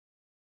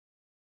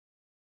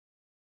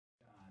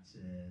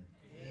said,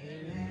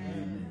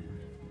 Amen.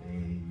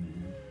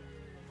 Amen.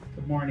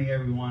 Good morning,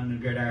 everyone.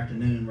 Good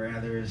afternoon,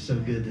 rather. It's so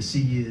good to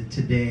see you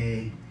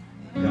today.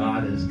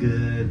 God is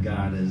good.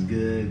 God is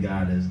good.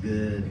 God is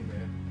good.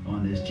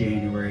 On this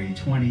January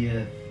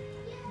 20th,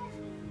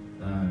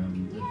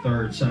 the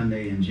third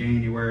Sunday in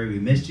January. We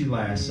missed you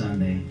last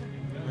Sunday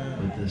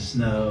with the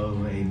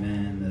snow.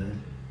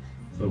 Amen.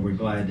 But we're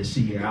glad to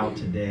see you out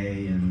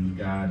today, and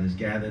God has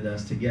gathered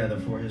us together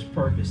for his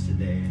purpose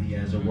today, and he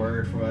has a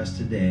word for us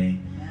today.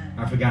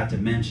 I forgot to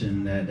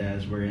mention that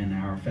as we're in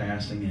our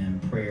fasting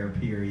and prayer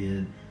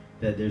period,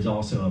 that there's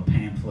also a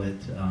pamphlet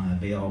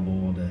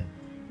available to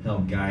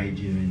help guide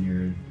you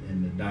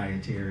in the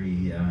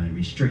dietary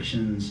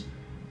restrictions.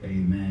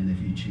 Amen.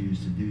 If you choose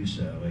to do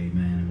so.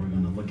 Amen. And we're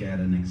going to look at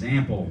an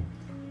example,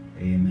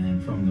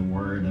 amen, from the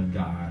Word of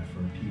God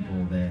for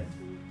people that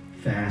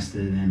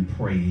fasted and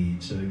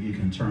prayed. So if you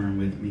can turn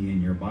with me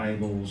in your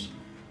Bibles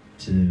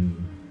to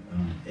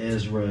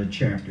Ezra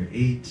chapter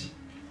 8.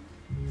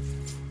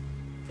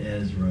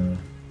 Ezra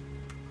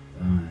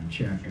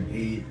chapter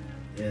 8.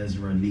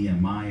 Ezra,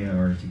 Nehemiah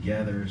are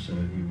together. So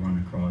if you run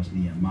across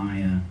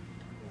Nehemiah,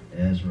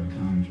 Ezra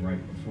comes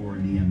right before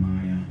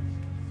Nehemiah.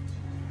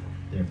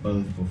 They're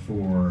both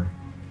before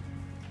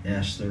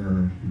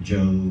Esther,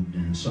 Job,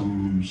 and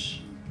Psalms.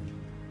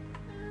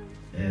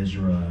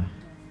 Ezra,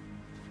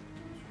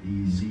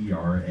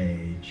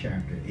 E-Z-R-A,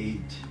 chapter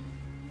 8.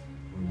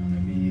 We're going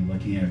to be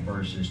looking at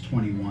verses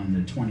 21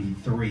 to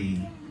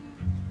 23.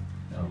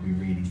 I'll be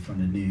reading from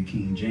the New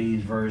King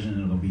James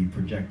Version. It'll be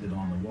projected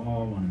on the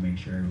wall. I want to make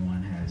sure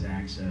everyone has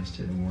access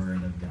to the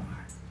Word of God.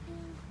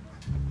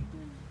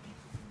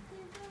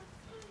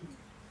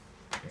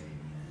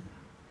 Amen.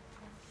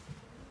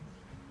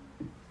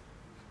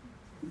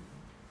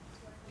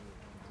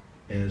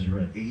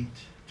 Ezra 8,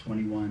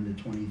 21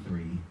 to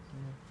 23.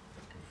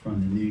 From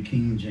the New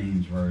King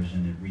James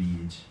Version, it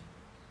reads,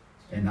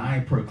 "And I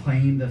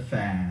proclaimed a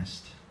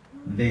fast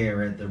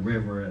there at the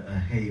river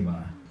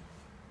Ahava,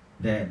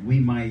 that we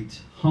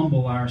might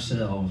humble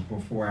ourselves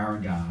before our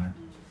God,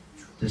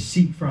 to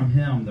seek from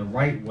him the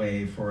right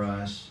way for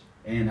us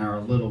and our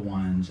little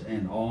ones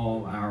and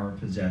all our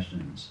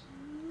possessions.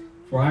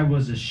 For I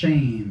was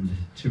ashamed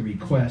to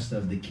request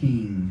of the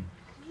king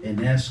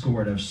an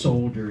escort of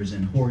soldiers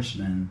and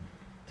horsemen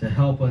to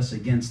help us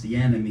against the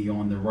enemy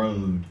on the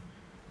road,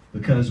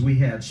 because we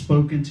had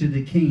spoken to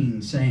the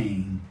king,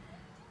 saying,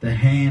 the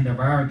hand of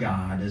our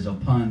God is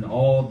upon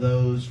all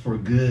those for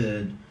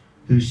good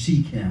who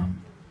seek him.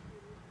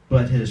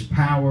 But his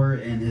power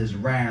and his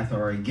wrath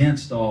are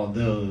against all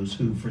those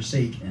who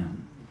forsake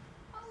him.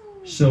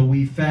 So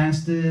we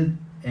fasted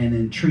and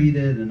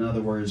entreated," in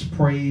other words,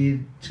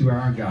 prayed to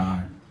our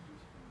God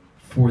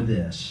for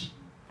this,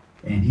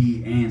 and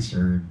he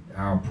answered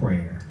our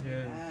prayer.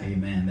 Yeah.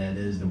 Amen. That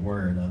is the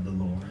word of the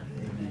Lord.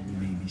 Amen. You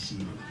may be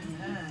seated.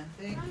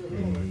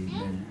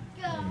 Amen.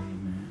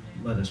 Amen.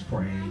 Let us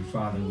pray.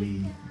 Father,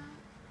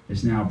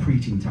 it's now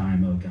preaching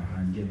time, oh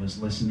God. Give us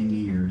listening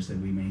ears that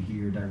we may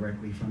hear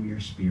directly from your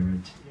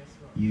Spirit.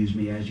 Use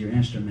me as your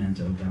instrument,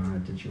 oh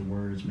God, that your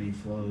words may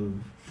flow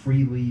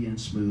freely and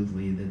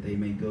smoothly, that they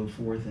may go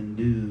forth and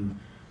do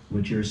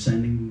what you're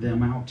sending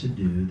them out to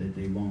do, that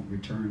they won't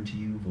return to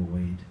you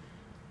void,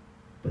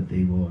 but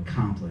they will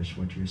accomplish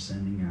what you're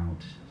sending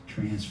out.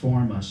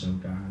 Transform us, oh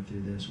God,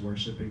 through this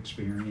worship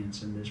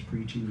experience and this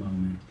preaching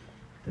moment,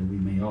 that we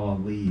may all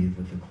leave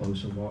with a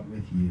closer walk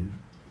with you.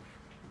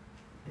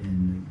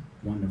 In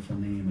the wonderful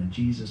name of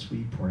Jesus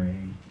we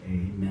pray.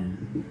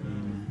 Amen.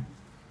 Amen.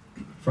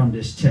 From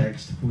this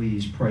text,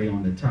 please pray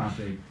on the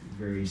topic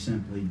very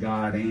simply: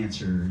 God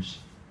answers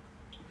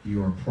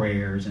your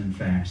prayers and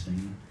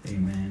fasting.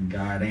 Amen.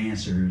 God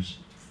answers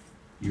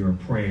your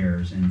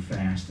prayers and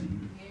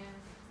fasting.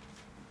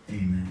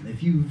 Amen.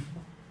 If you've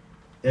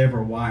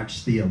ever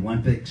watched the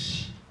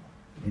Olympics,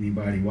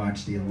 anybody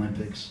watch the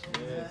Olympics?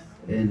 Yes.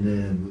 In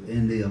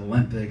the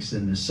Olympics,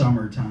 in the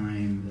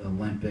summertime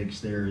Olympics,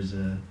 there's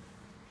a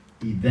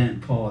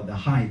event called the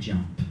high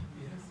jump.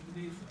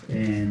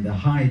 And the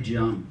high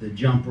jump, the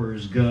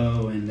jumpers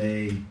go and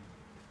they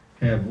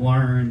have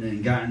learned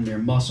and gotten their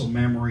muscle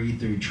memory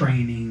through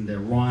training to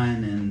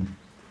run and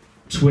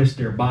twist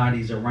their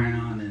bodies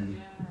around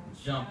and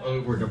jump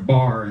over the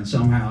bar, and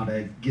somehow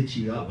that gets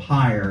you up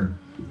higher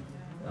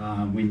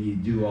when you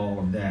do all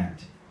of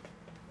that.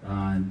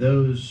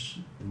 Those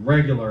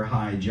regular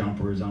high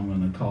jumpers, I'm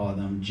going to call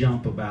them,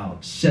 jump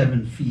about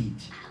 7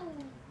 feet.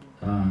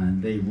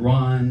 They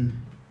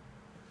run,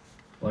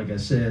 like I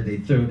said, they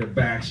throw their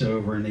backs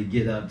over and they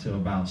get up to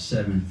about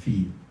 7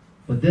 feet.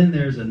 But then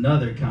there's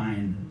another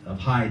kind of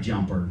high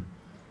jumper.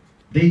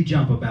 They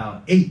jump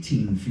about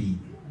 18 feet.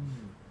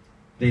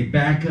 They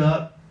back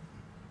up,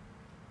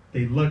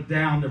 they look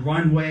down the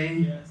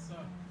runway,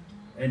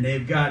 and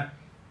they've got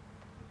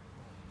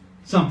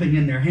something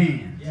in their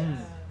hand.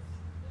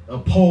 A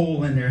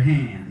pole in their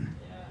hand.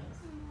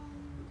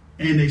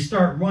 And they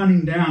start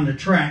running down the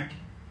track,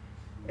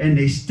 and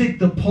they stick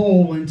the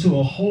pole into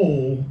a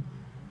hole,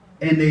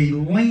 and they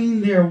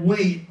lean their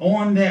weight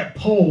on that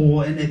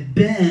pole, and it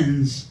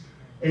bends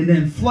and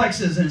then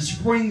flexes and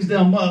springs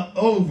them up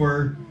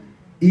over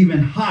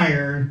even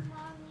higher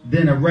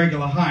than a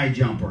regular high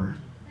jumper.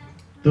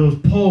 Those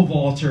pole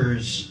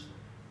vaulters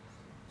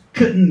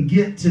couldn't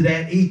get to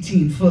that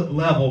 18-foot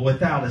level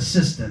without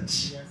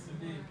assistance.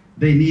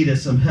 They needed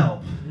some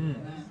help.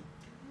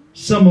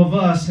 Some of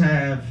us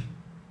have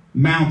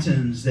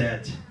mountains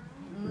that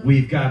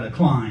we've got to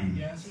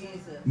climb.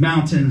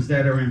 Mountains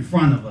that are in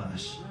front of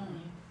us.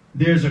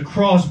 There's a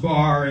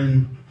crossbar,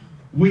 and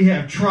we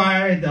have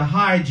tried the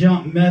high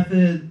jump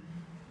method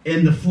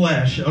in the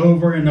flesh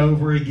over and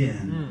over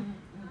again.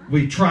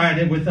 We've tried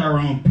it with our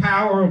own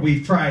power.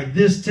 We've tried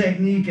this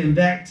technique and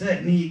that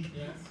technique.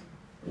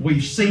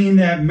 We've seen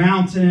that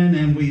mountain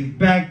and we've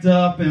backed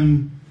up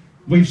and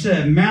we've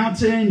said,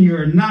 mountain,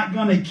 you're not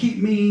going to keep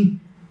me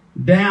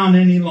down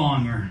any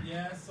longer.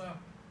 Yes, sir.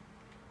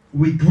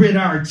 We grit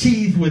our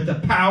teeth with the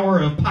power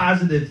of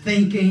positive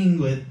thinking,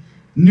 with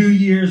New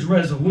Year's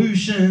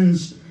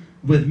resolutions,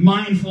 with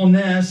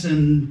mindfulness,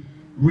 and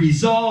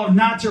resolve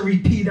not to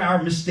repeat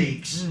our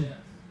mistakes.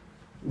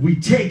 We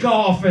take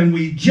off and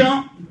we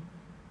jump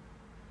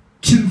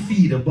 2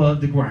 feet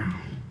above the ground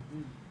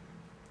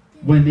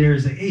when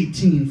there's an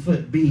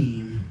 18-foot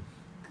beam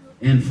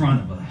in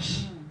front of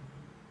us.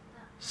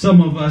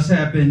 Some of us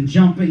have been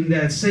jumping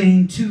that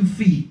same 2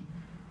 feet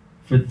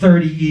for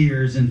 30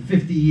 years and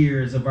 50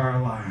 years of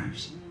our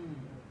lives.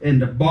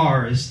 And the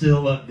bar is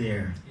still up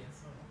there,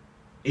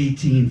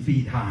 18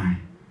 feet high.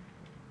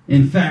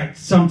 In fact,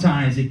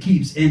 sometimes it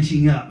keeps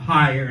inching up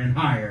higher and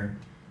higher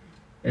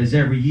as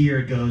every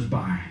year goes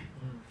by.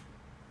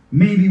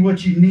 Maybe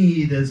what you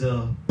need is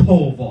a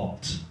pole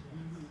vault.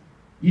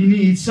 You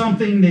need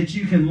something that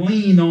you can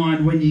lean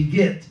on when you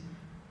get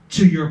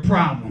to your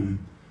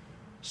problem,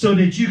 so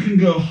that you can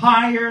go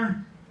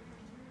higher,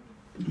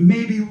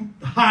 maybe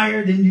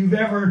higher than you've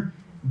ever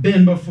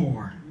been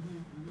before.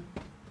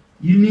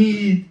 You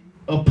need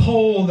a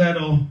pole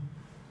that'll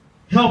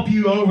help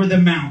you over the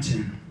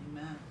mountain.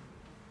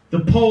 The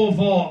pole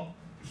vault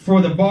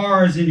for the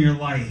bars in your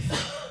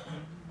life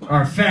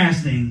are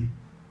fasting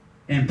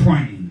and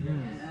praying.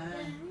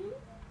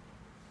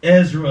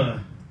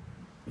 Ezra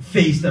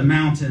faced a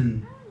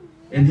mountain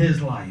in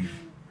his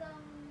life.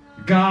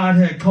 God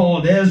had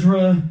called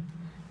Ezra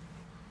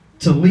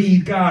to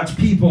lead God's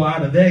people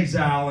out of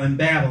exile in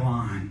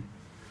Babylon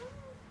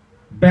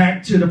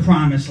back to the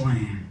promised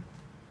land.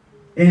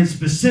 And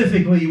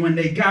specifically, when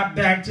they got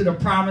back to the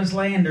promised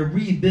land, to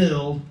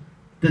rebuild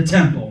the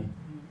temple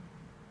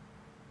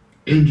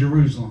in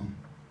Jerusalem.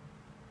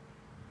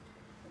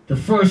 The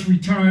first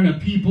return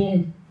of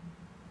people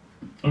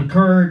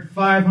occurred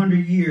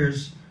 500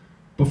 years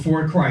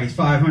before Christ,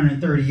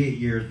 538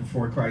 years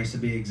before Christ to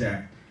be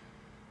exact.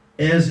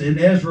 As in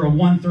Ezra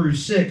 1 through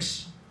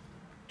 6,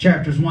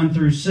 chapters 1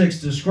 through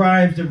 6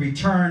 describes the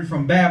return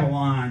from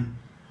Babylon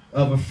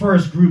of a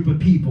first group of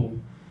people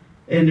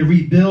and the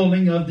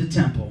rebuilding of the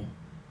temple.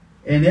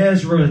 In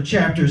Ezra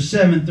chapters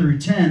 7 through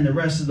 10, the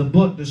rest of the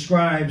book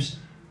describes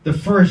the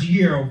first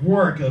year of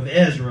work of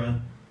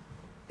Ezra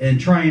and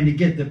trying to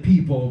get the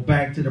people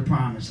back to the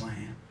promised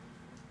land.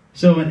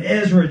 So in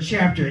Ezra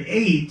chapter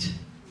 8,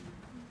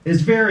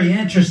 it's very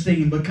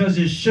interesting because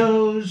it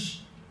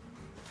shows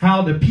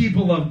how the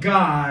people of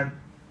God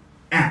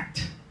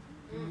act.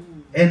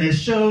 And it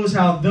shows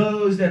how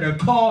those that are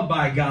called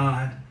by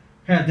God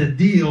have to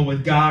deal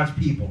with God's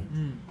people.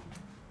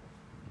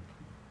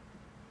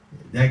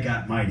 That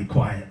got mighty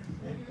quiet.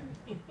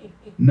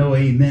 No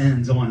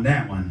amens on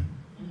that one.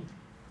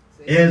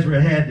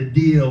 Ezra had to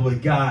deal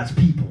with God's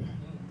people.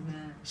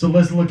 So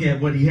let's look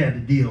at what he had to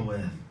deal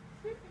with.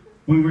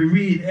 When we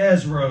read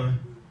Ezra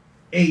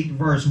 8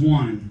 verse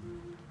 1,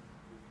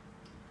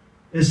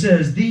 it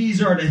says,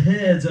 "These are the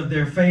heads of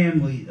their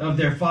family, of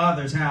their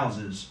fathers'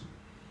 houses.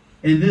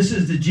 And this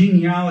is the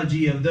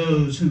genealogy of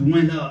those who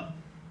went up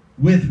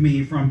with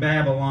me from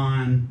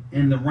Babylon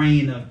in the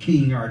reign of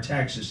King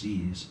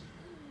Artaxerxes."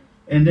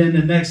 And then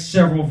the next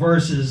several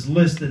verses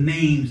list the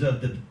names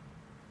of the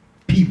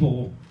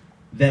people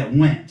that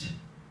went.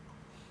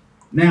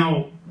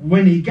 Now,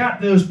 when he got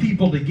those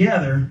people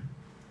together,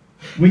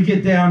 we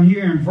get down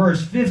here in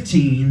verse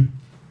 15,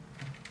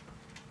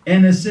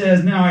 and it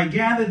says, "Now I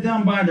gathered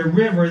them by the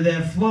river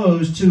that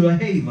flows to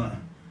Ahava,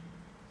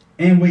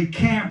 and we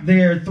camped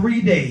there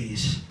 3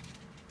 days.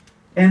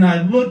 And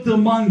I looked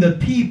among the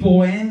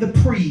people and the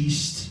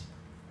priests,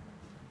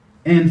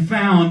 and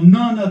found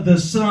none of the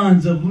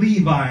sons of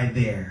Levi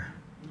there."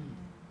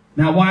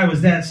 Now, why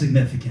was that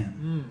significant?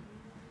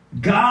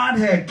 God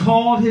had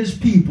called his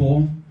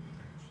people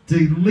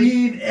to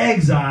leave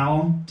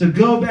exile, to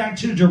go back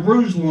to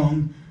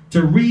Jerusalem,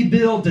 to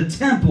rebuild the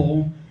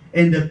temple,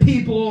 and the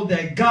people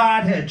that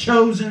God had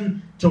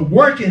chosen to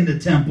work in the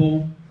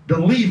temple, the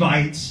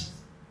Levites,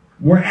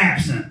 were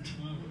absent.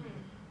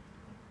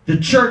 The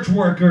church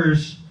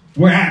workers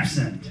were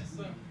absent.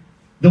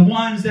 The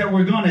ones that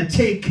were going to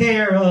take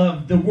care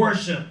of the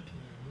worship,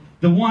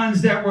 the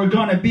ones that were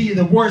going to be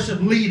the worship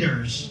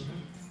leaders,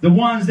 the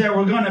ones that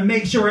were going to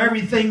make sure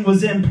everything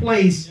was in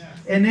place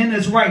and in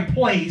its right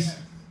place,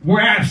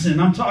 were absent.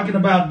 I'm talking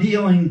about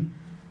dealing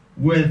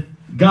with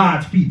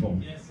God's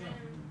people.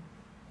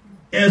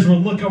 Ezra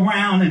looked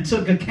around and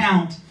took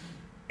account.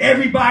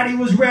 Everybody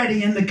was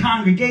ready in the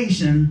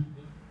congregation,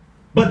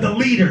 but the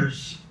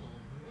leaders.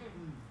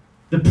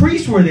 The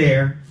priests were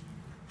there,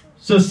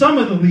 so some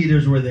of the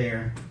leaders were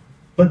there,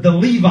 but the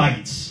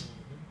Levites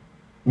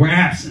were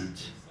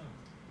absent.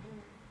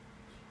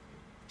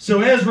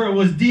 So Ezra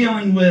was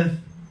dealing with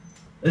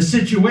a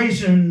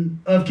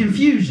situation of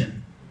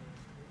confusion.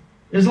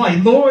 It's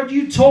like, Lord,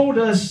 you told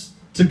us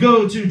to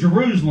go to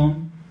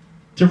Jerusalem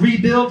to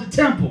rebuild the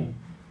temple,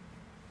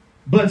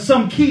 but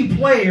some key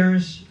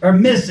players are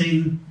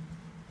missing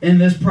in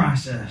this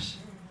process.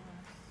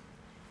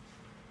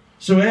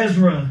 So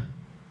Ezra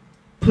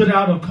put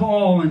out a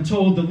call and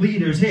told the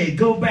leaders, hey,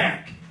 go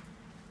back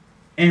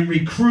and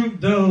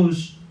recruit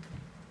those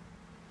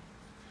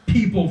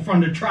people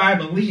from the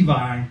tribe of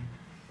Levi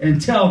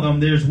and tell them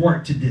there's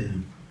work to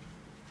do.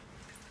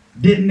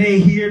 Didn't they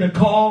hear the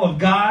call of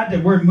God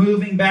that we're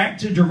moving back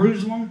to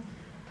Jerusalem?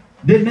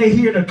 Didn't they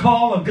hear the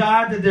call of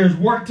God that there's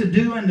work to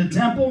do in the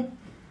temple?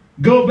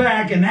 Go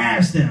back and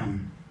ask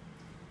them.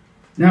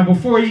 Now,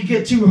 before you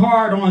get too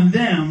hard on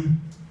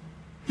them,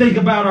 think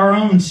about our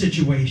own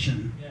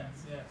situation.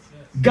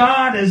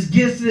 God has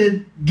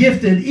gifted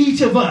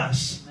each of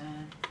us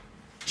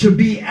to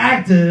be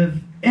active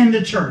in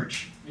the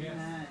church,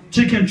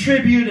 to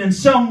contribute in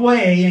some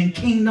way in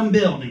kingdom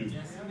building.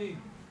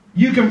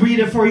 You can read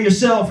it for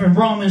yourself in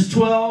Romans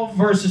 12,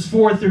 verses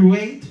 4 through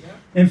 8.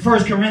 In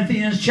 1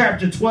 Corinthians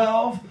chapter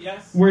 12,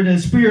 where the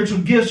spiritual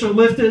gifts are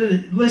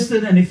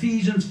listed in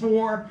Ephesians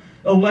 4,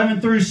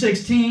 11 through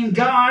 16.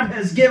 God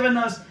has given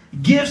us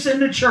gifts in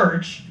the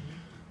church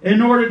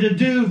in order to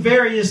do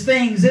various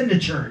things in the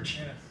church.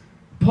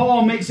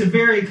 Paul makes it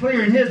very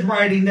clear in his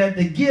writing that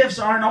the gifts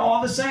aren't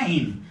all the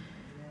same.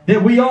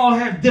 That we all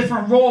have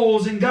different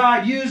roles, and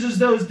God uses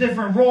those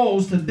different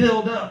roles to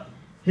build up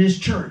his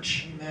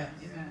church. Amen.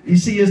 You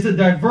see, it's the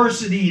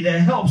diversity that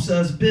helps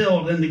us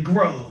build and to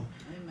grow.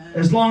 Amen.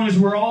 As long as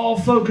we're all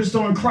focused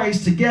on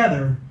Christ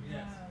together,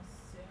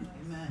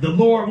 the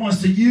Lord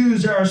wants to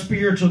use our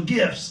spiritual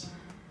gifts,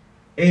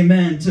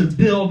 amen, to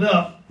build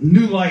up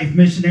New Life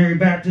Missionary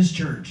Baptist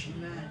Church.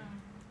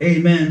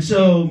 Amen.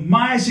 So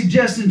my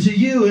suggestion to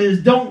you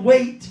is don't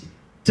wait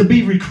to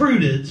be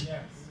recruited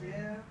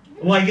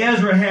like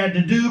Ezra had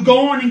to do.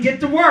 Go on and get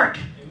to work.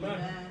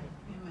 Amen.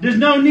 There's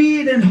no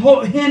need in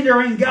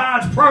hindering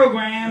God's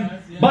program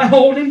by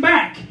holding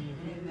back.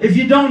 If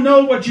you don't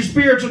know what your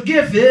spiritual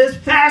gift is,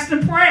 fast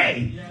and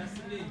pray.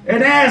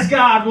 And ask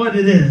God what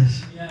it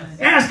is.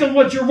 Ask Him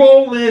what your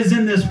role is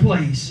in this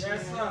place.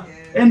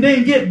 And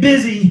then get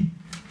busy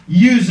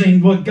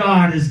using what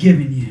God has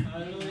given you.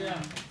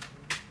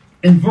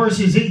 In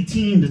verses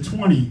 18 to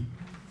 20,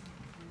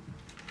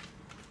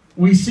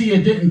 we see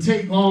it didn't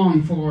take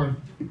long for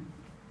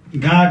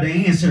God to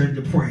answer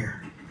the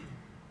prayer.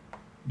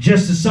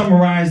 Just to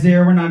summarize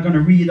there, we're not going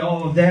to read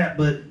all of that,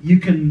 but you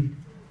can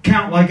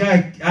count like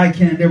I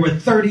can. There were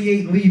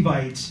 38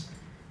 Levites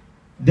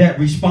that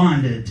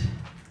responded,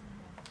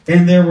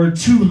 and there were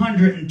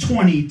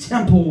 220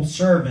 temple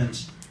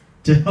servants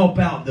to help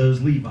out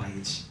those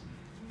Levites.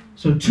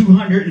 So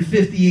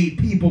 258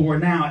 people were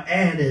now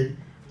added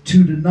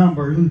to the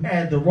number who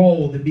had the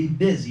role to be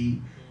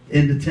busy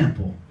in the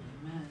temple,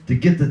 to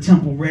get the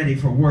temple ready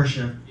for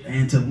worship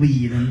and to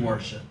lead in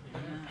worship.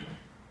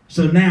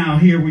 So now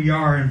here we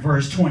are in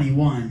verse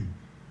 21,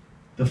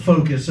 the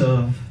focus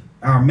of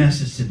our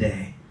message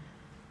today.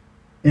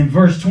 In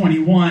verse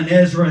 21,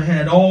 Ezra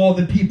had all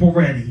the people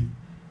ready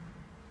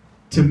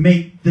to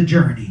make the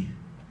journey.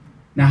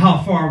 Now,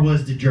 how far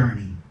was the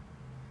journey?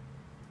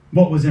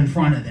 What was in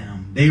front of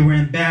them? They were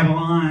in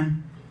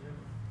Babylon.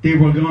 They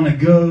were going to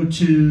go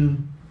to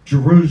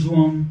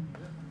Jerusalem.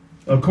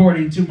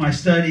 According to my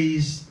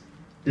studies,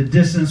 the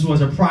distance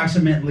was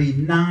approximately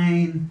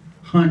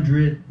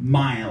 900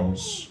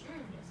 miles.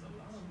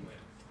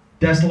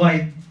 That's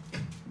like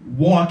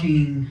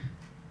walking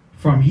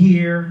from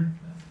here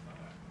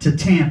to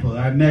Tampa.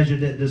 I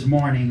measured it this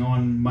morning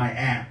on my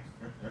app.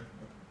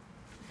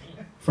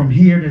 From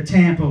here to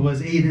Tampa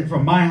was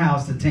from my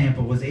house to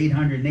Tampa was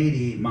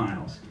 888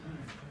 miles.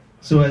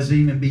 So it's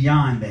even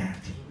beyond that.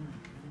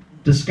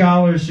 The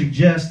scholars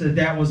suggest that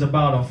that was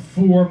about a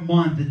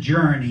 4-month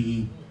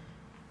journey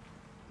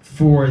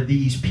for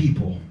these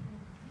people.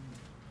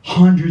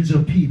 Hundreds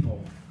of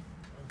people,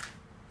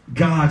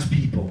 God's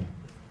people,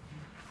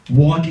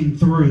 walking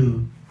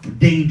through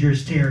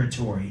dangerous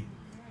territory.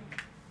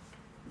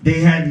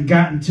 They hadn't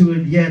gotten to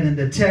it yet in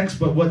the text,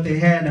 but what they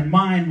had in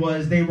mind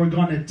was they were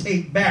going to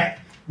take back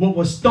what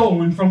was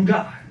stolen from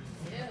God.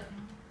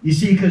 You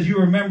see, because you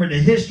remember the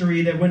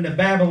history that when the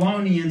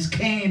Babylonians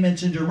came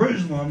into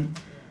Jerusalem,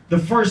 the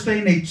first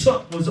thing they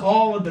took was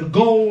all of the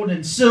gold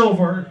and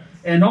silver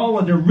and all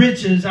of the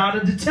riches out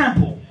of the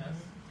temple.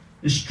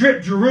 They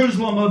stripped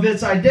Jerusalem of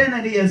its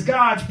identity as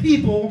God's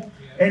people,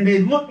 and they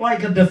looked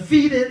like a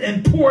defeated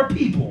and poor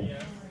people.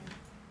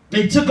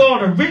 They took all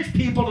the rich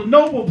people, the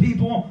noble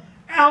people,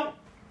 out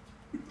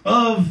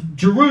of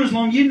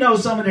Jerusalem. You know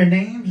some of their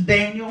names.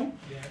 Daniel,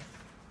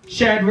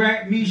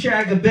 Shadrach,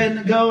 Meshach,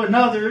 Abednego, and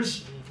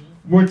others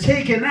were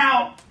taken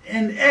out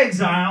in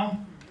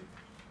exile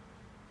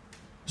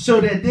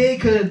so that they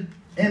could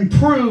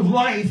improve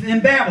life in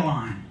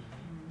Babylon.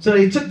 So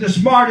they took the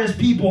smartest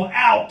people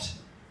out.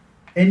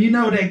 And you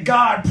know that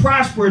God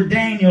prospered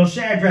Daniel,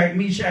 Shadrach,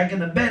 Meshach,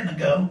 and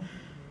Abednego.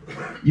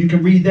 You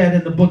can read that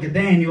in the book of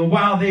Daniel.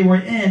 While they were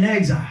in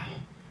exile,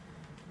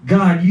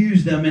 God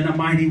used them in a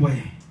mighty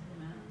way.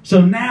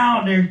 So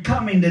now they're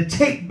coming to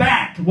take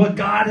back what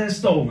God has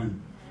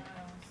stolen.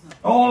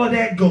 All of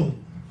that gold,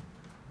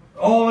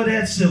 all of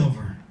that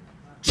silver,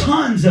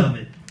 tons of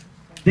it.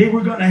 They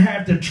were going to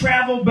have to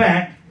travel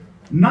back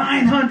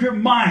 900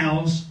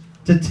 miles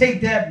to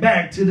take that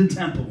back to the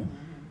temple.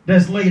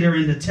 That's later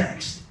in the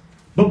text.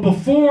 But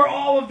before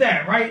all of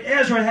that, right,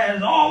 Ezra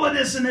has all of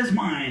this in his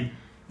mind.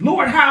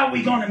 Lord, how are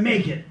we going to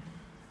make it?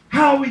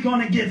 How are we going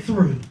to get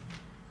through?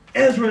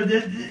 Ezra,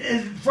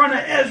 in front of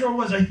Ezra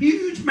was a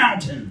huge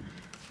mountain,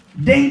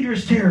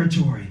 dangerous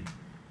territory.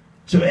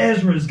 So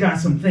Ezra's got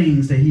some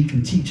things that he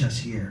can teach us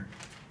here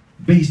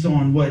based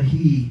on what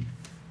he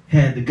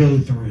had to go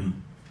through.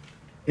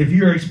 If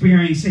you're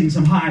experiencing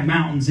some high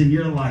mountains in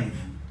your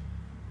life,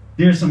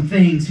 there's some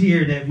things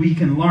here that we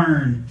can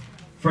learn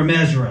from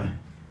Ezra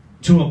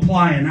to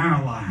apply in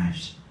our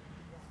lives.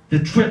 The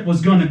trip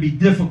was going to be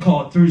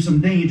difficult through some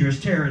dangerous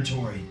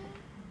territory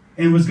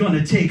and was going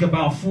to take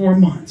about 4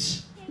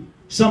 months.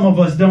 Some of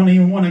us don't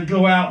even want to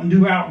go out and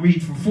do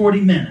outreach for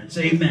 40 minutes.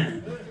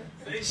 Amen.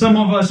 Some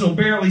of us will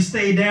barely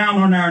stay down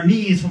on our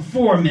knees for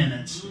 4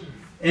 minutes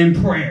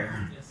in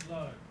prayer.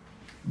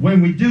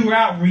 When we do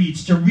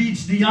outreach to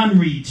reach the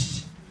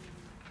unreached,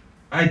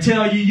 I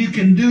tell you, you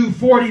can do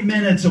 40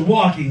 minutes of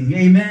walking.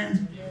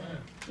 Amen.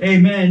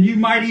 Amen. You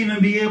might even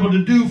be able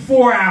to do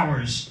 4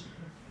 hours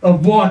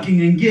of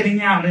walking and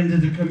getting out into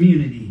the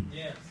community.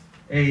 Yes.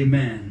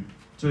 Amen.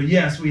 So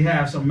yes, we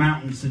have some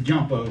mountains to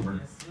jump over.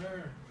 Yes,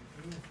 sir.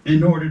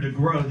 In order to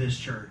grow this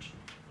church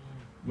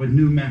with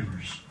new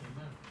members.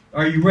 Amen.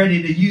 Are you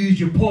ready to use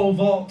your pole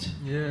vault?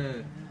 Yeah.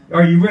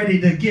 Are you ready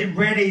to get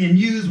ready and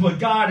use what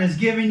God has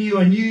given you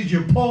and use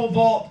your pole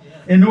vault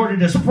in order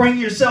to spring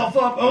yourself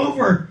up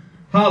over,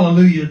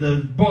 hallelujah, the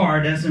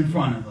bar that's in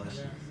front of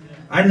us?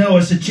 I know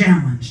it's a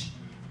challenge.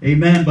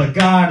 Amen. But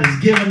God has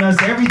given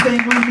us everything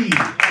we need.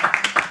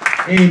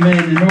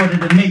 Amen. In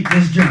order to make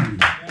this journey.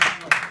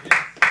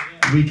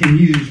 We can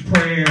use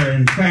prayer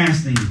and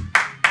fasting.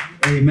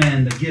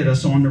 Amen. To get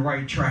us on the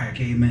right track.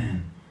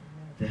 Amen.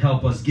 To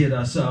help us get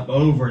us up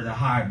over the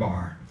high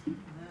bar.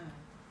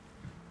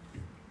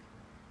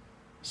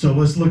 So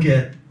let's look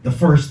at the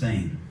first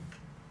thing.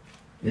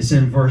 It's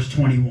in verse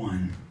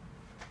 21.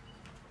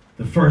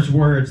 The first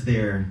words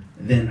there.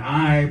 Then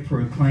I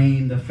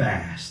proclaim the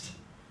fast.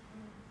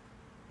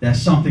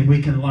 That's something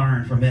we can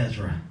learn from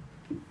Ezra.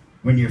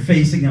 When you're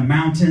facing a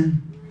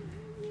mountain,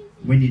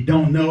 when you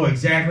don't know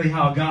exactly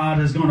how God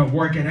is going to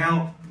work it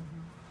out,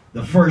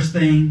 the first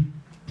thing,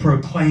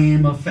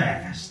 proclaim a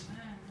fast.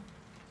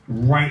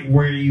 Right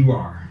where you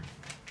are.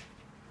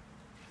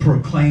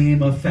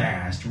 Proclaim a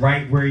fast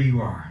right where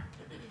you are.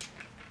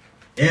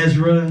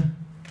 Ezra,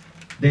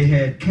 they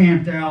had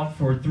camped out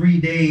for 3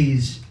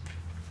 days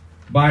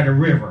by the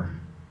river.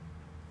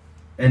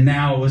 And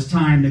now it was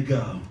time to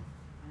go.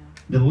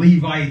 The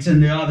Levites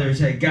and the others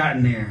had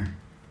gotten there.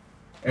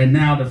 And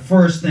now the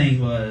first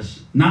thing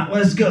was, not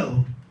let's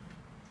go.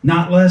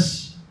 Not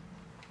let's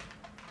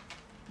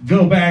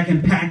go back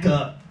and pack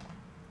up.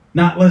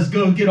 Not let's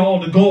go get all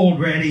the gold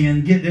ready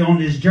and get on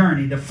this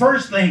journey. The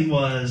first thing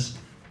was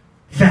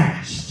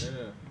fast.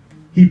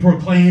 He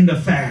proclaimed a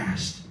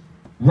fast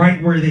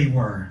right where they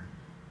were.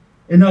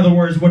 In other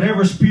words,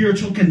 whatever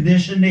spiritual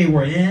condition they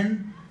were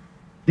in,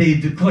 they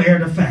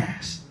declared a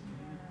fast.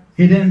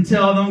 He didn't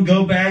tell them,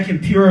 go back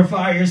and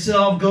purify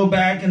yourself, go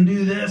back and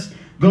do this,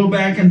 go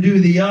back and do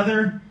the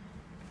other.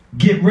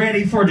 Get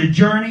ready for the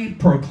journey,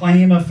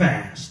 proclaim a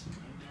fast.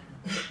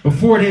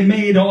 Before they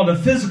made all the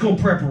physical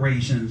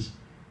preparations,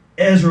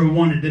 Ezra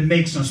wanted to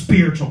make some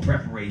spiritual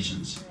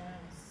preparations.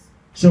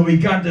 So he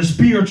got the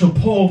spiritual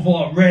pole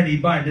vault ready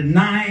by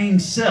denying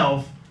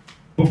self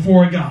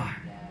before God.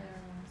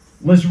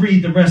 Let's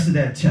read the rest of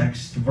that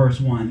text, verse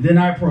 1. Then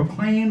I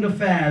proclaimed a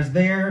fast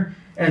there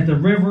at the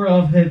river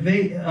of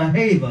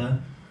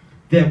Ahava,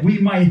 that we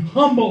might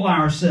humble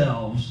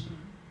ourselves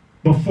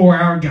before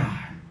our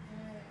God.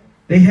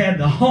 They had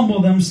to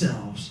humble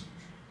themselves.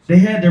 They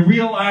had to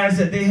realize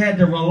that they had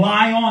to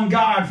rely on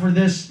God for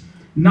this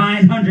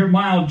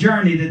 900-mile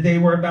journey that they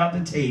were about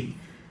to take.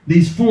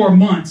 These 4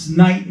 months,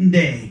 night and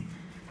day.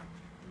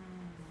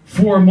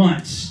 4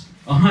 months,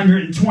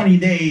 120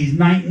 days,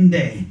 night and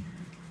day.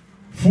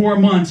 4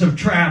 months of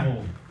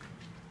travel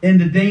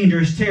into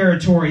dangerous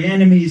territory.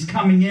 Enemies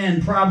coming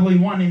in, probably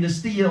wanting to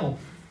steal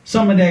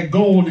some of that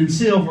gold and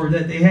silver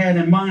that they had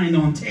in mind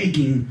on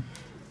taking.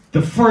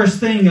 The first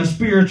thing of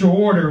spiritual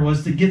order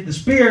was to get the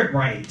spirit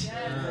right.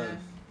 Yes.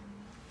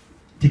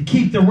 To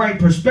keep the right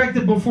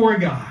perspective before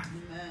God.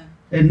 Amen.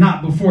 And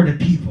not before the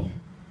people.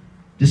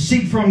 To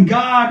seek from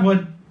God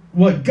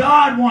what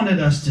God wanted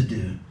us to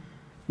do.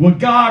 What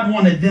God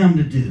wanted them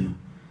to do.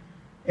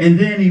 And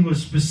then he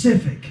was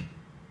specific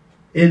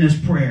in his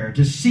prayer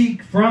to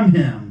seek from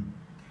him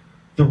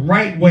the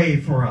right way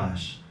for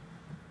us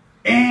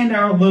and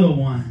our little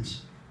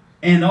ones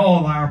and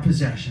all our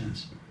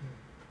possessions.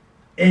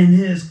 In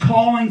his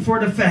calling for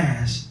the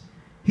fast,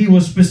 he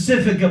was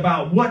specific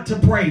about what to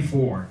pray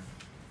for.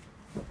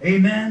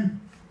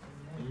 Amen.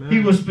 He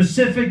was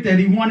specific that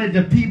he wanted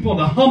the people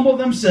to humble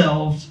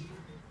themselves,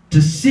 to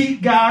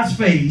seek God's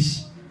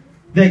face,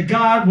 that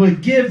God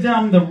would give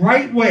them the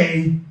right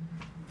way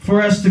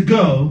for us to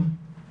go,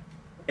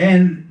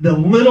 and the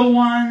little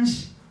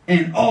ones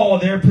and all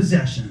their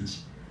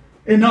possessions.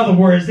 In other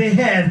words, they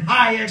had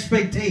high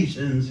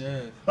expectations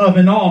of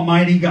an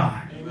almighty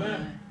God.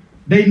 Amen.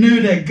 They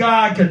knew that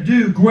God could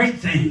do great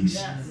things.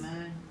 Yes.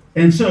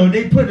 And so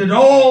they put it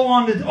all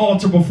on the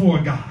altar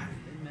before God.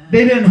 Amen.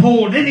 They didn't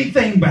hold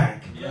anything back.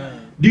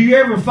 Do you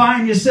ever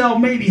find yourself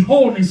maybe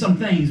holding some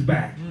things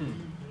back?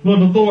 Well,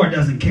 the Lord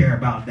doesn't care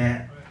about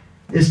that.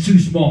 It's too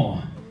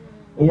small,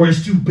 or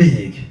it's too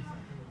big,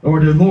 or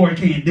the Lord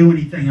can't do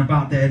anything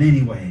about that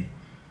anyway.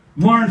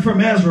 Learn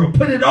from Ezra.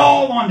 Put it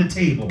all on the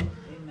table.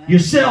 Amen.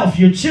 Yourself,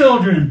 your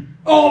children,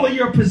 all of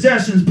your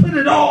possessions. Put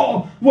it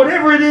all,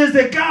 whatever it is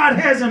that God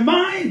has in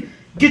mind.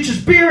 Get your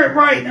spirit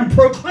right and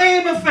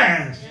proclaim a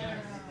fast.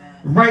 Yes.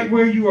 Right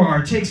where you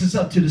are. It takes us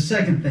up to the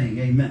second thing.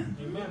 Amen.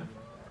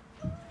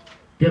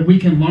 That we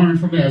can learn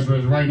from Ezra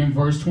is right in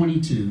verse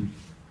 22.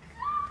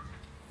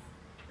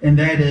 And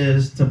that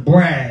is to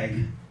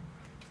brag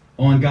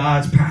on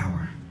God's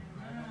power.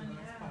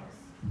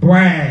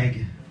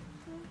 Brag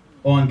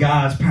on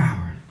God's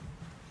power.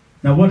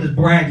 Now, what does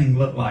bragging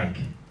look like?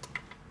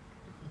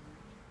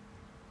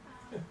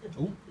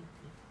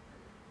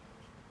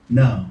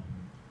 No.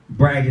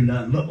 Bragging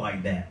doesn't look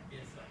like that.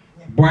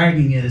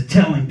 Bragging is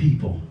telling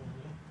people,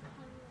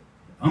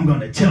 I'm going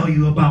to tell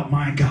you about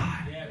my God.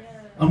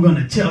 I'm going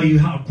to tell you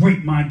how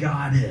great my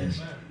God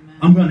is.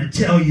 I'm going to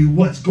tell you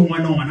what's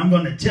going on. I'm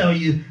going to tell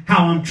you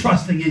how I'm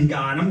trusting in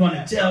God. I'm going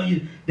to tell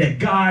you that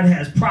God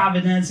has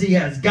providence. He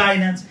has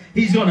guidance.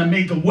 He's going to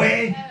make a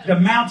way. The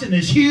mountain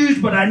is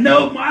huge, but I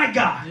know my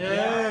God.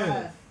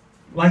 Yes.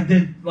 Like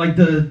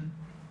the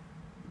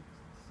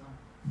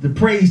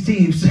praise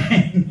team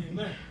sang.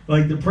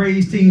 Like the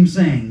praise team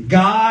sang.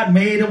 God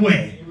made a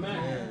way.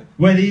 Amen.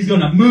 Whether he's going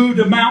to move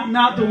the mountain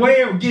out the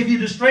way or give you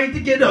the strength to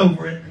get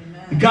over it,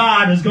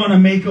 God is going to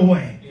make a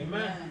way.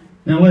 Amen.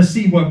 Now let's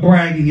see what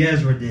bragging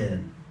Ezra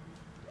did.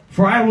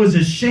 For I was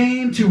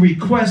ashamed to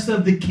request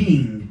of the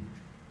king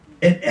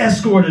an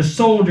escort of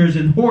soldiers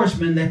and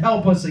horsemen to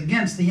help us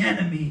against the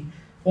enemy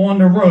on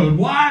the road.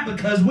 Why?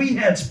 Because we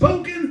had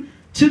spoken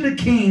to the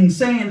king,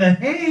 saying, the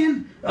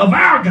hand of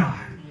our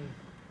God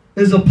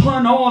is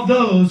upon all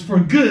those for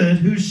good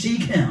who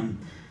seek him.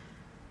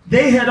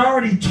 They had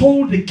already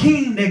told the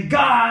king that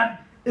God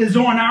is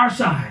on our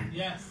side.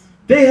 Yes.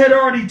 They had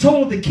already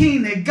told the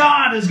king that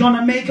God is going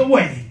to make a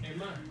way.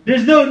 Amen.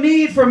 There's no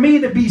need for me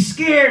to be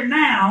scared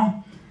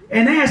now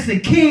and ask the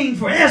king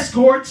for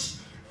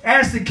escorts,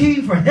 ask the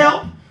king for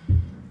help.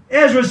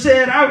 Ezra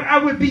said,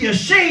 I would be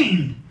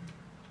ashamed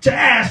to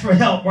ask for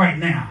help right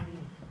now.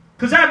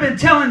 Because I've been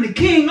telling the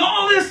king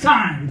all this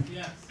time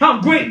how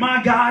great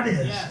my God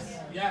is. Yes.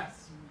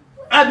 Yes.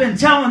 I've been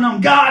telling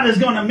them God is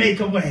going to make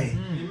a way.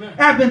 Amen.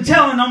 I've been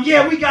telling them,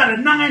 yeah, we got a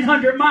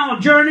 900-mile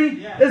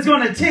journey. It's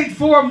going to take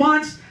 4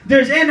 months.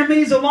 There's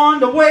enemies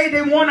along the way.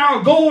 They want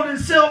our gold and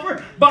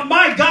silver. But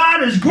my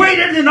God is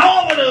greater than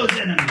all of those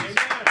enemies. Amen.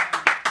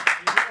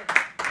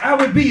 I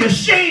would be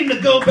ashamed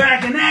to go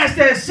back and ask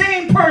that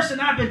same person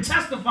I've been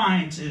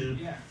testifying to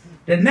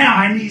that now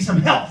I need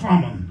some help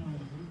from him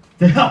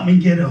to help me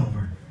get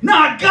over.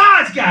 Nah,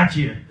 God's got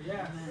you.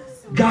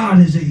 God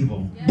is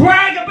able.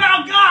 Brag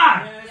about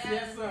God.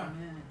 Yes, sir.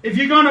 If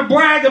you're going to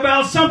brag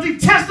about something,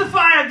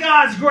 testify of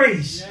God's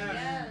grace.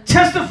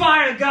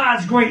 Testify of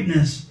God's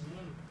greatness.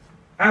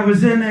 I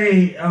was in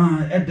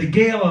at the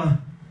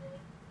gala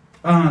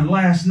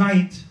last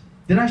night.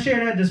 Did I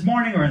share that this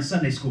morning or in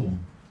Sunday school?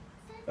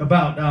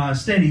 About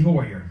Steny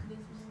Hoyer.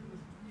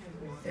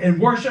 In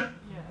worship?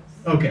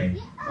 Okay.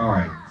 All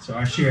right. So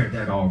I shared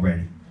that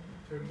already.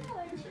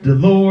 The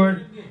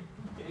Lord,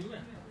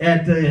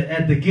 at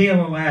the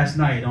gala last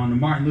night, on the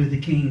Martin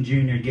Luther King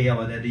Jr.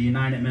 Gala that the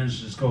United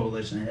Ministers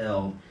Coalition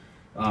held,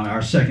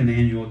 our second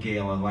annual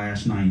gala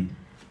last night.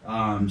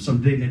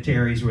 Some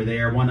dignitaries were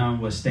there. One of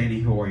them was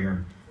Steny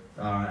Hoyer,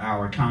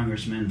 our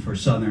congressman for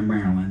Southern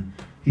Maryland.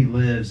 He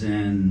lives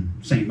in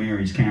St.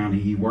 Mary's County.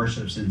 He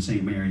worships in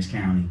St. Mary's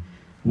County.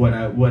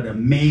 What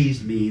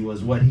amazed me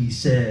was what he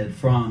said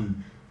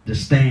from the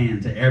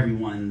stand to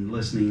everyone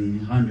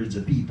listening, hundreds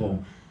of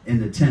people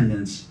in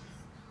attendance.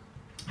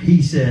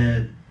 He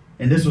said,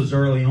 and this was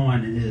early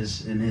on in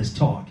his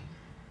talk,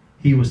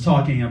 he was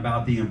talking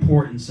about the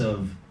importance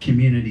of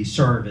community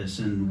service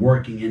and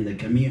working in the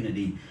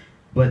community.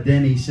 But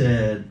then he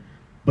said,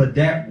 but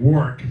that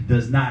work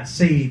does not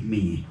save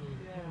me.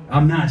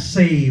 I'm not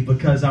saved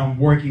because I'm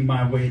working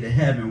my way to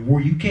heaven.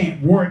 Where you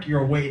can't work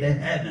your way to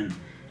heaven.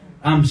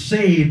 I'm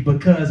saved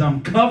because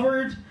I'm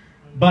covered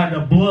by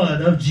the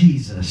blood of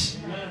Jesus.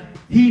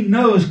 He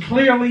knows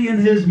clearly in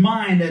his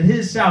mind that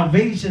his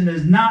salvation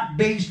is not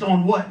based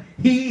on what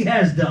he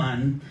has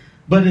done,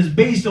 but is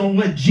based on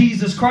what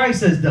Jesus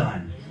Christ has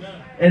done.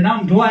 And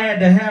I'm glad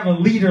to have a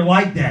leader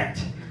like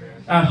that.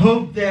 I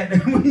hope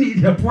that we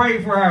need to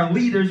pray for our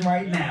leaders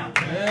right now.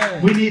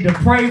 We need to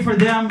pray for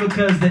them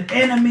because the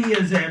enemy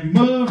is at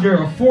move. There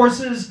are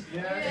forces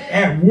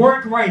at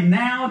work right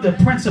now, the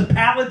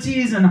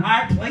principalities in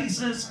high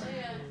places.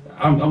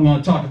 I'm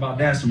going to talk about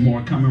that some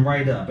more coming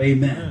right up.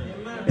 Amen.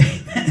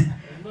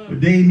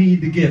 They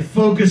need to get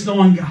focused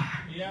on God.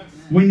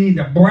 We need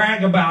to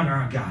brag about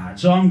our God.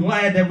 So I'm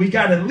glad that we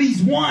got at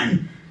least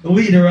one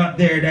leader up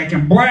there that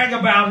can brag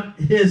about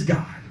his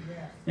God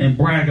and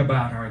brag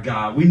about our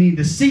God. We need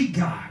to seek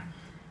God.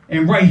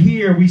 And right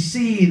here we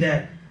see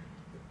that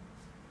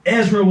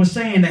Ezra was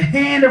saying the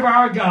hand of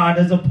our God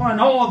is upon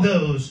all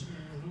those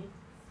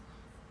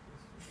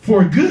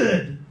for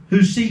good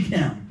who seek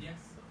him.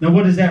 Now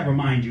what does that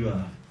remind you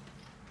of?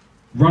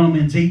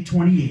 Romans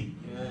 8:28.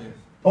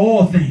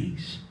 All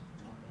things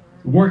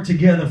work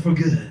together for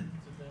good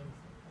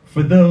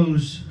for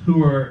those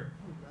who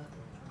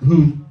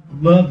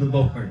love the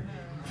Lord,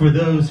 for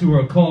those who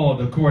are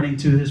called according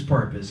to his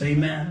purpose.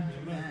 Amen.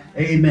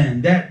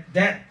 Amen.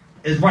 That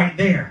is right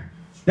there.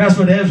 That's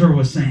what Ezra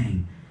was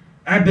saying.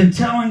 I've been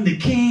telling the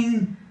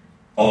king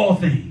all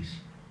things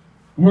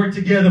work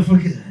together for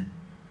good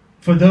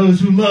for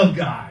those who love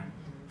God,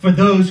 for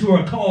those who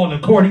are called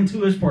according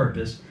to his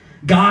purpose.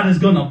 God is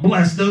going to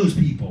bless those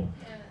people.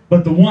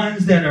 But the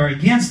ones that are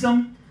against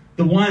them,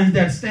 the ones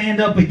that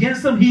stand up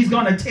against them, he's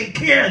going to take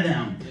care of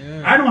them.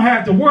 I don't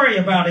have to worry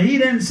about it. He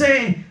didn't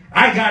say,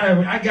 I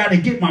gotta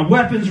get my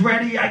weapons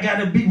ready. I got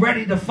to be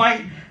ready to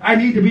fight. I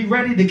need to be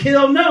ready to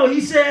kill. No,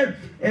 he said,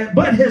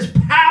 but his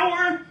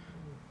power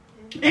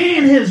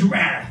and his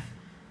wrath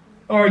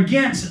are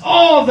against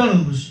all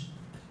those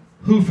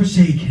who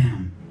forsake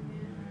him.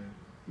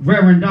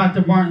 Reverend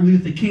Dr. Martin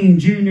Luther King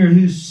Jr.,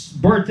 whose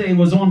birthday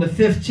was on the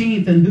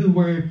 15th and who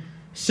we're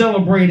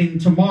celebrating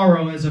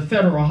tomorrow as a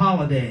federal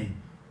holiday,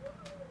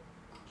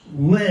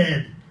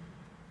 led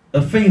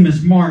a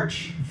famous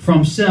march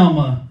from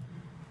Selma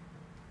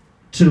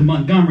to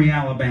Montgomery,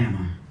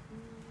 Alabama.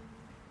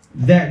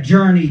 That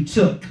journey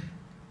took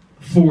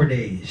 4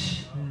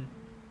 days.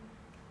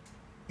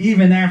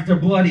 Even after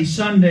Bloody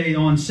Sunday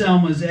on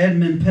Selma's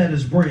Edmund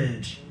Pettus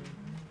Bridge,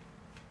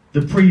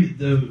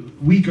 the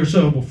week or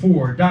so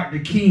before, Dr.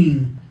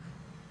 King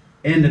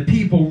and the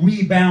people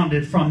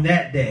rebounded from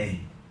that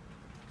day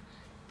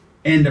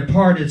and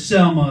departed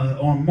Selma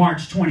on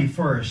March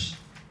 21st,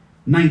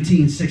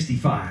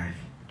 1965,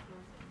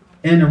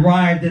 and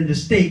arrived in the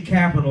state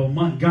capital,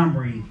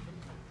 Montgomery,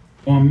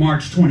 on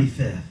March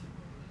 25th.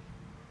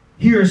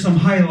 Here are some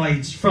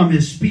highlights from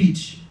his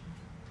speech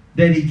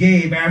that he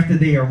gave after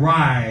they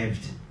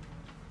arrived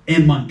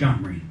in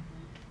Montgomery.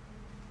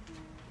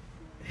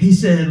 He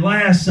said,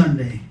 last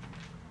Sunday,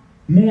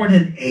 more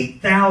than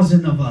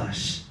 8,000 of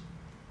us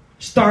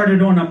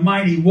started on a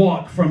mighty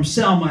walk from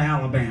Selma,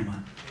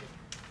 Alabama.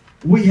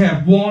 We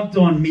have walked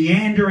on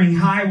meandering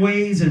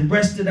highways and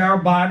rested our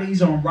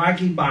bodies on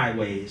rocky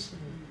byways.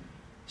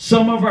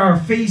 Some of our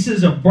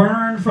faces are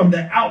burned from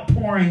the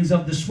outpourings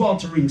of the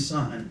sweltering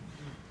sun.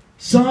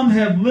 Some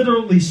have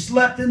literally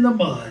slept in the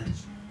mud.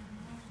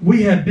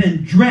 We have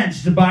been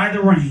drenched by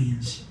the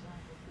rains.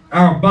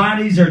 Our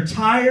bodies are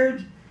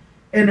tired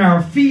and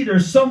our feet are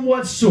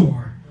somewhat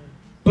sore.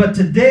 But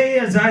today,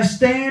 as I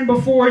stand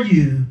before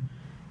you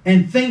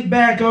and think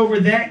back over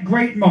that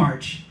great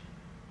march,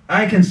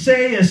 I can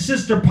say, as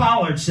Sister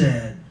Pollard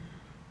said,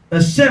 a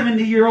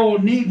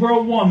 70-year-old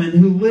Negro woman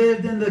who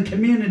lived in the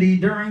community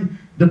during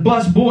the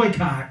bus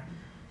boycott,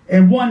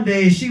 and one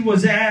day she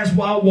was asked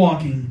while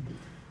walking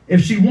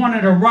if she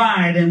wanted a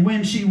ride, and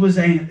when she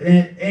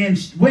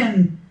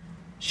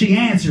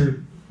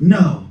answered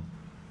no,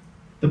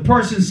 the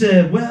person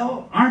said,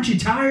 well, aren't you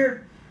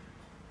tired?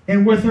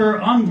 And with her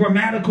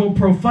ungrammatical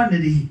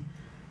profundity,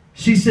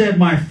 she said,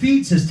 my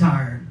feet is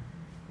tired,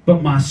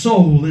 but my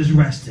soul is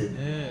rested.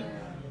 Yeah.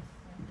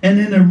 And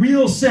in a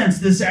real sense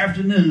this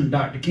afternoon,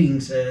 Dr.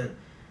 King said,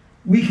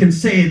 we can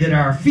say that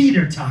our feet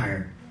are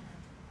tired,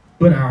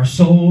 but our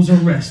souls are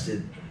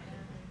rested.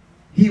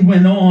 He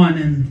went on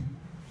and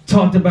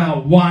talked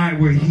about why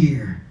we're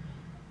here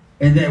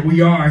and that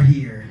we are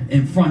here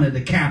in front of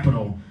the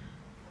capital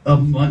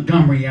of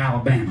Montgomery,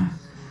 Alabama.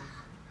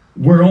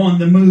 We're on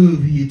the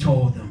move, he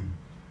told them.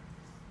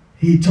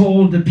 He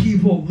told the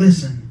people,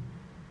 listen,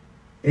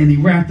 and he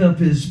wrapped up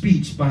his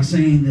speech by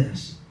saying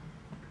this: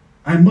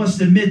 I must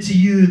admit to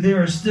you,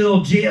 there are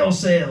still jail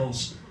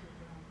cells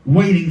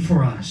waiting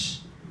for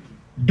us,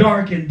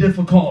 dark and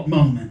difficult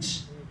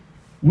moments.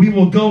 We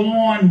will go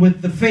on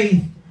with the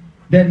faith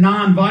that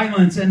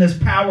nonviolence and its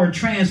power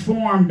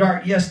transformed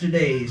dark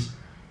yesterdays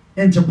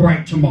into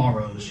bright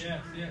tomorrows.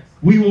 Yes, yes.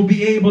 We will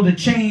be able to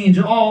change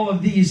all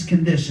of these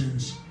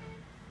conditions.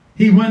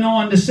 He went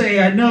on to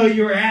say, I know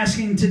you're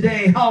asking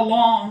today, how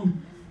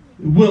long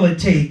will it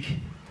take?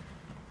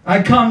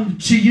 I come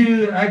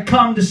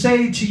to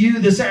say to you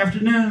this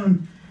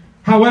afternoon,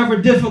 however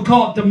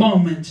difficult the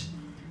moment,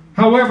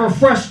 However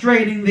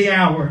frustrating the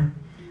hour,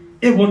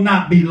 it will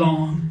not be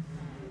long,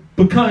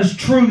 because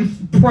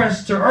truth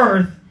pressed to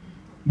earth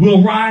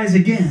will rise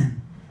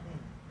again.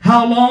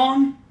 How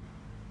long?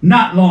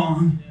 Not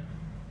long,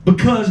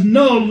 because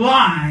no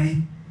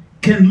lie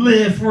can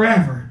live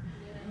forever.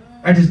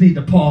 I just need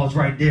to pause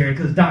right there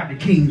because Dr.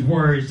 King's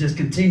words just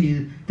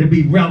continue to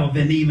be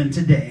relevant even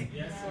today.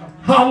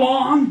 How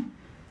long?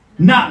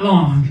 Not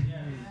long,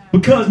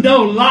 because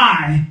no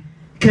lie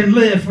can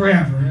live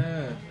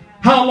forever.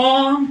 How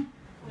long?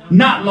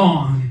 Not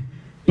long,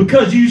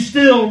 because you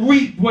still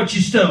reap what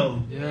you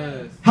sow.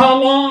 How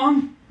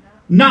long?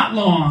 Not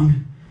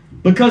long,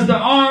 because the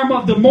arm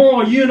of the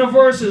moral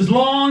universe is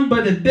long,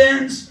 but it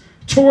bends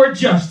toward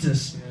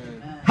justice.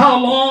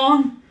 How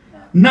long?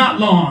 Not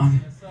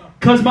long,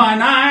 because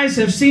mine eyes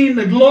have seen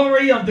the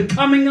glory of the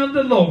coming of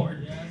the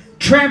Lord,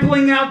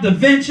 trampling out the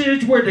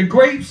vintage where the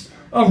grapes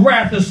of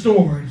wrath are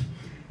stored.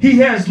 He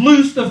has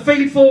loosed the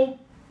faithful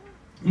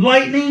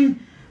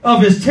lightning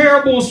of his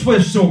terrible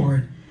swift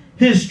sword.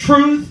 His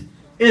truth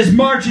is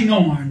marching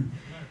on.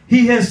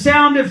 He has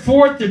sounded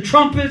forth the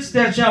trumpets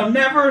that shall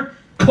never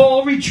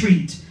call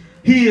retreat.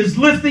 He is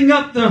lifting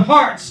up the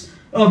hearts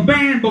of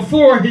man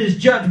before his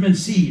judgment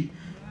seat.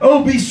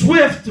 Oh, be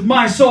swift,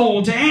 my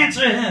soul, to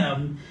answer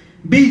him.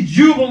 Be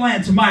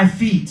jubilant, my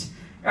feet.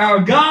 Our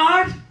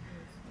God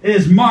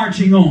is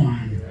marching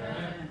on.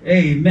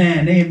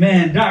 Amen.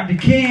 Amen. Dr.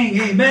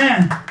 King,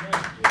 amen.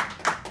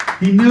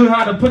 He knew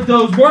how to put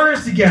those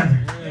words together.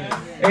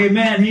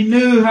 Amen. He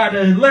knew how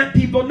to let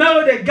people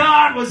know that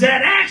God was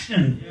at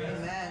action.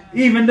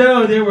 Even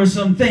though there were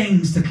some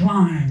things to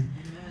climb.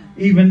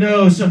 Even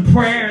though some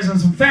prayers and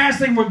some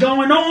fasting were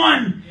going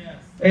on.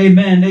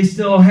 Amen. They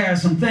still had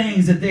some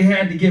things that they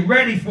had to get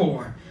ready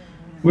for.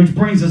 Which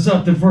brings us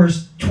up to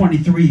verse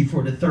 23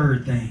 for the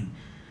third thing.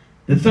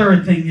 The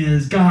third thing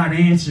is God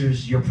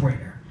answers your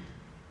prayer.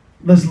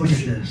 Let's look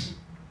at this.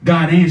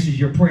 God answers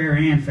your prayer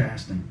and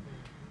fasting.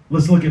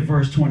 Let's look at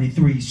verse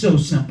 23. So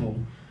simple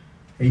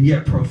and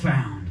yet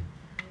profound.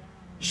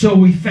 So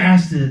we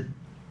fasted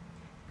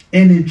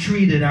and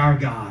entreated our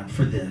God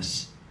for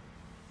this.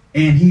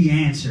 And he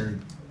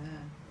answered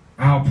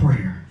our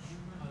prayer.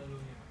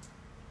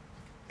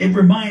 It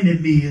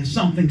reminded me of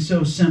something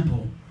so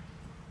simple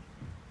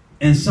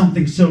and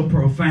something so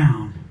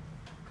profound.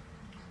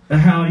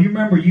 How you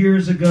remember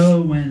years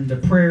ago when the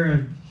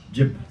prayer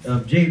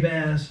of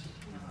Jabez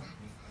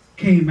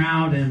came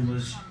out and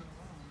was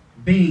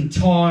being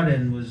taught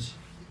and was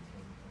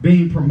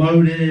being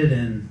promoted,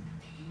 and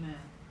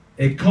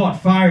it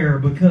caught fire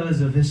because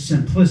of his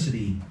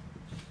simplicity.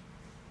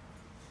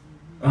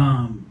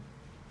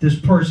 This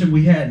person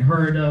we hadn't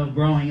heard of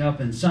growing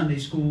up in Sunday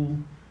school,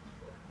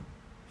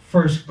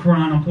 1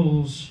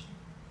 Chronicles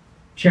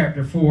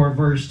chapter 4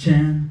 verse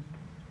 10.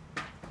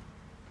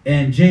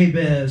 And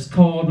Jabez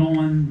called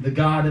on the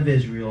God of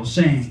Israel,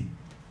 saying,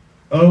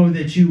 "Oh,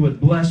 that you would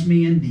bless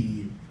me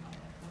indeed,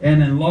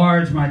 and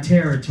enlarge my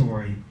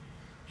territory,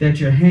 that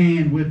your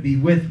hand would be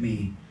with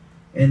me,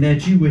 and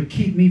that you would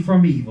keep me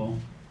from evil,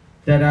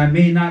 that I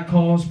may not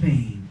cause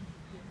pain."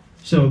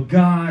 So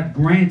God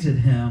granted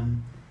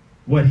him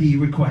what he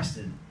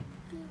requested.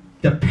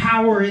 The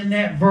power in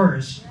that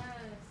verse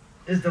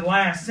is the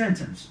last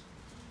sentence.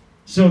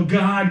 So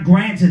God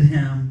granted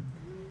him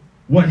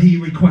what he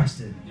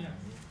requested.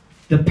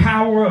 The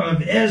power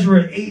of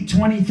Ezra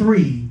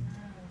 8:23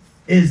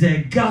 is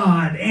that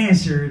God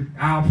answered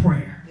our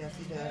prayer. Yes,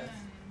 he does.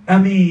 I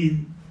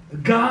mean,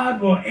 God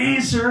will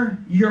answer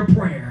your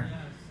prayer.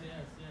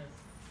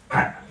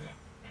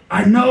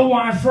 I know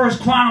why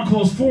 1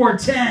 Chronicles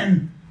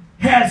 4:10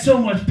 had so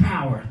much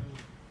power.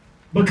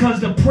 Because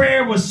the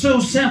prayer was so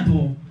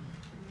simple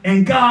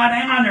and God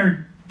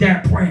honored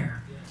that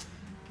prayer.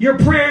 Your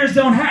prayers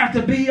don't have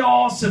to be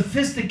all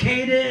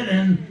sophisticated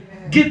and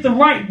get the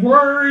right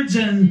words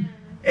and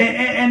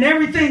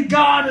everything.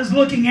 God is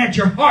looking at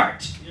your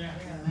heart.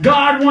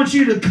 God wants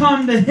you to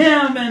come to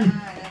him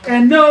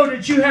and know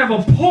that you have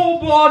a pole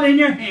ball in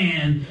your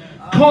hand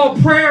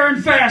called prayer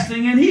and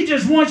fasting, and he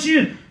just wants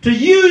you to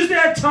use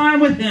that time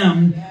with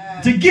him,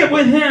 to get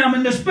with him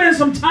and to spend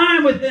some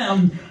time with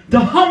him, to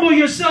humble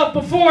yourself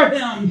before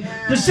him,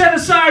 to set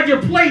aside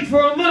your plate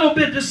for a little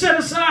bit, to set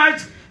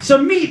aside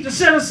some meat, to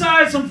set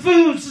aside some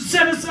foods, to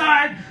set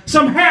aside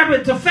some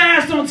habit, to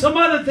fast on some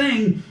other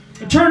thing.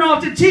 Turn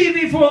off the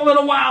TV for a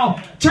little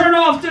while. Turn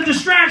off the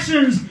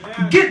distractions.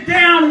 Get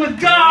down with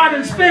God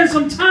and spend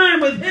some time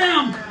with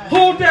him.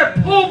 Hold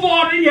that pole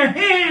vault in your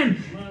hand.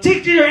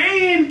 Take your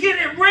hand, get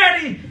it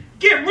ready.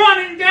 Get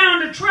running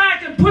down the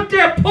track and put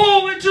that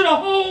pole into the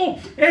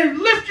hole and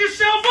lift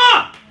yourself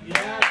up.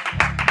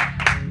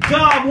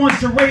 God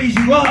wants to raise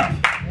you up.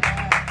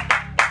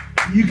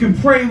 You can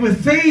pray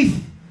with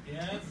faith,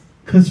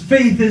 because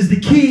faith is the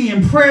key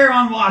and prayer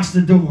unlocks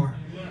the door.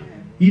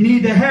 You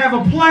need to have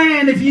a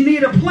plan. If you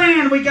need a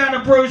plan, we got a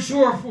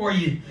brochure for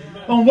you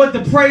on what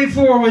to pray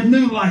for with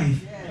New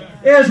Life.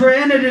 Ezra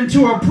entered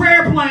into a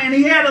prayer plan.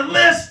 He had a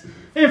list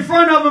in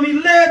front of him. He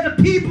led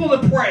the people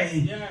to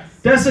pray.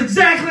 That's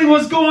exactly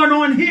what's going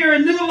on here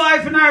in New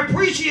Life, and I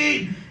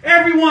appreciate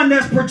everyone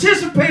that's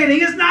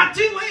participating, it's not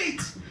too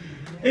late.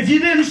 If you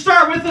didn't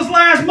start with us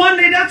last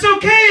Monday, that's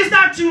okay. It's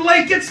not too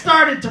late. Get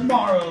started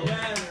tomorrow.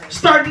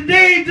 Start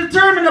today,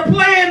 determine a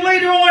plan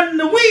later on in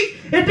the week.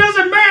 It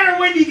doesn't matter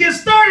when you get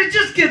started,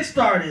 just get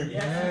started.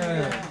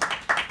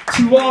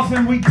 Too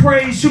often we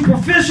pray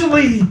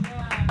superficially,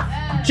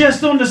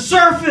 just on the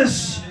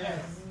surface.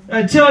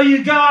 I tell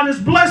you, God has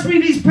blessed me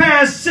these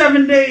past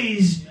 7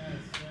 days.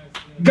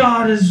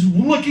 God is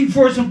looking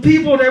for some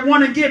people that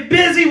want to get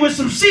busy with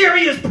some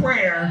serious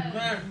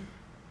prayer.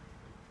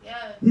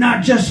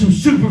 Not just some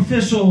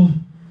superficial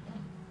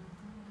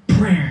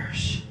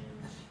prayers.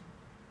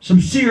 Some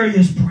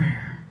serious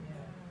prayer.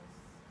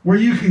 Where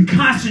you can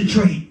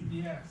concentrate.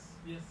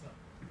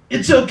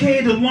 It's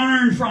okay to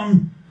learn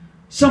from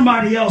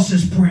somebody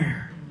else's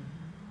prayer.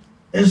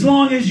 As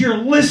long as you're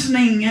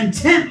listening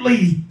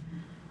intently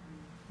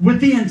with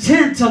the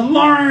intent to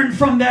learn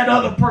from that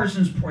other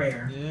person's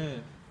prayer.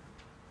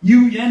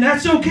 And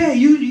that's okay.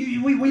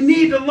 We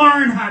need to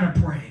learn how to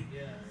pray.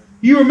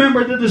 You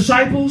remember the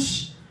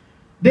disciples?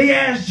 They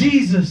asked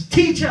Jesus,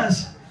 teach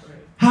us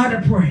how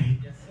to pray.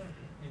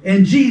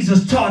 And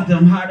Jesus taught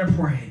them how to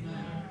pray.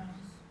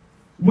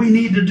 We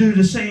need to do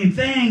the same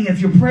thing. If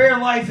your prayer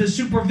life is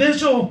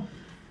superficial,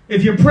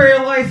 if your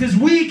prayer life is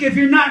weak, if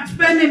you're not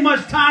spending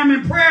much time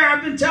in prayer,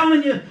 I've been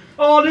telling you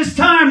all this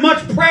time,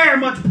 much prayer,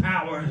 much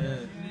power.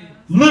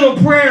 Little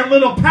prayer,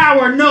 little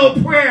power. No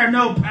prayer,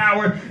 no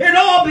power. It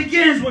all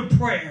begins with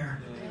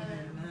prayer.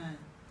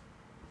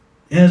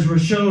 Ezra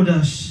showed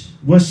us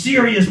what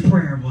serious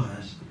prayer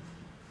was.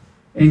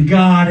 And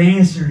God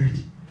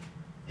answered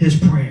his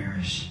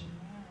prayers.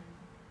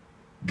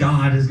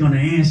 God is going to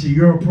answer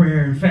your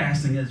prayer and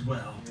fasting as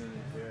well.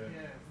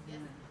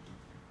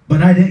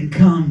 But I didn't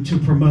come to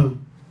promote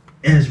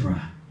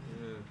Ezra.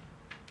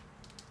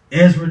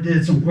 Ezra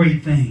did some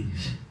great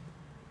things.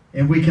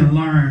 And we can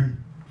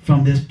learn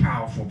from this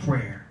powerful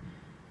prayer.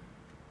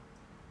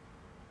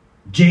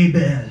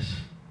 Jabez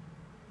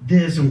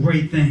did some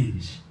great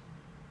things.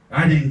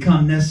 I didn't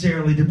come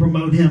necessarily to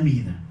promote him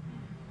either.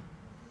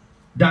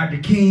 Dr.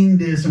 King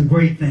did some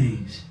great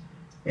things.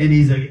 And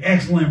he's an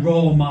excellent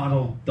role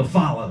model to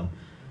follow.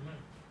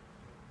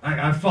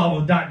 I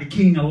follow Dr.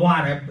 King a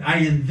lot. I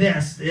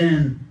invest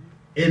in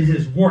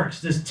his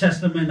works, this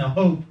Testament of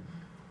Hope,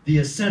 the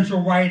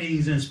essential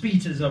writings and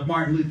speeches of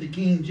Martin Luther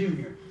King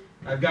Jr.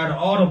 I've got an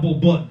Audible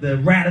book, The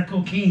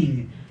Radical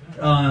King,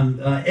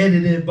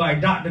 edited by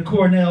Dr.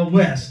 Cornel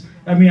West.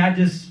 I mean, I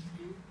just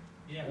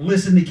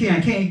listen to King.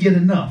 I can't get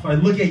enough. I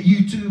look at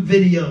YouTube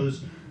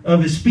videos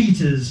of his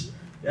speeches.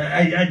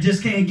 I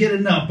just can't get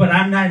enough. But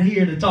I'm not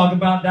here to talk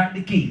about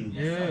Dr. King.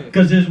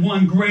 Because there's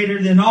one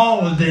greater than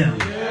all of them.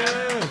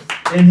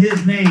 And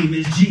his name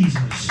is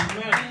Jesus.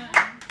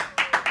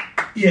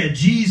 Yeah,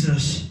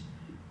 Jesus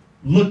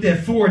looked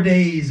at 4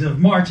 days of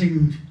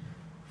marching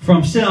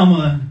from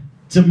Selma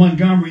to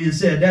Montgomery and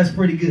said, that's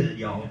pretty good,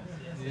 y'all.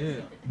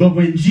 But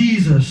when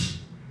Jesus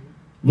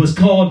was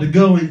called to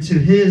go into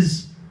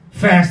his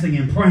fasting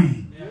and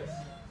praying,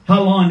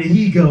 how long did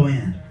he go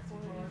in?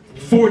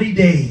 40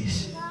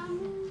 days.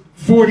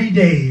 40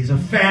 days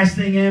of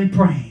fasting and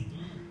praying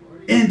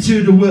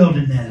into the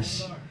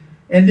wilderness.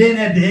 And then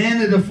at the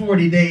end of the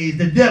 40 days,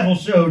 the devil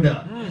showed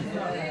up.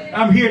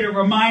 I'm here to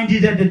remind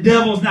you that the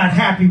devil's not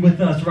happy with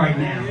us right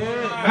now.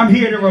 I'm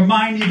here to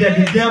remind you that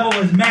the devil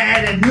is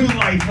mad at New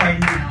Life right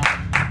now.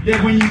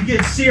 That when you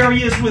get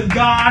serious with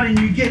God and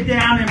you get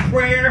down in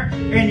prayer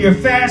and you're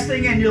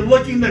fasting and you're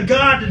looking to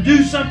God to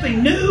do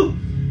something new,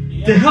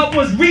 to help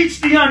us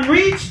reach the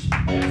unreached,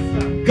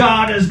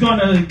 God is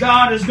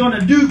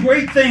gonna do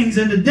great things,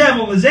 and the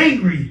devil is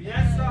angry.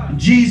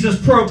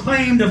 Jesus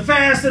proclaimed a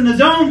fast in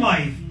his own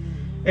life,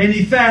 and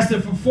he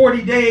fasted for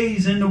 40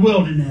 days in the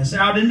wilderness,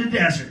 out in the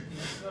desert.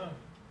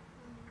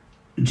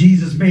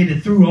 Jesus made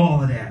it through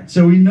all of that,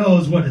 so he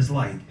knows what it's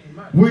like.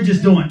 We're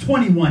just doing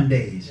 21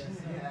 days.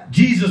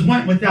 Jesus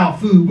went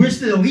without food. We're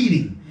still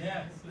eating.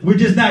 We're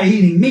just not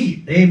eating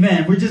meat.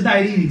 Amen. We're just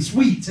not eating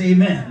sweets.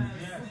 Amen.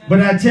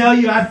 But I tell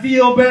you, I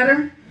feel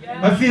better.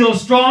 I feel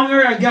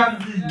stronger. I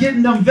got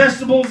getting them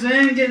vegetables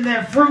in, getting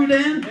that fruit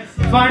in,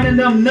 finding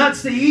them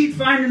nuts to eat,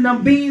 finding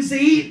them beans to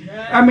eat.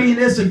 I mean,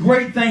 it's a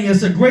great thing.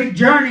 It's a great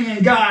journey,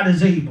 and God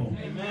is able.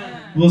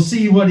 We'll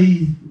see what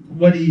he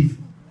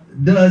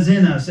does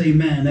in us,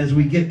 amen, as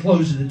we get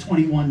closer to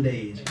 21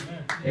 days.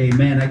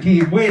 Amen. I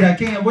can't wait. I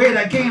can't wait.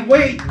 I can't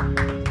wait.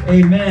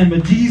 Amen.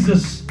 But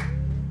Jesus,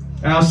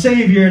 our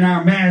Savior and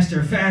our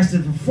Master,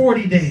 fasted for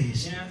 40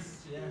 days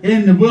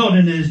in the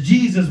wilderness.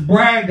 Jesus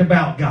bragged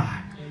about God.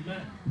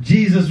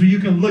 Jesus, you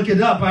can look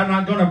it up. I'm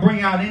not going to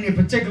bring out any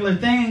particular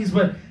things,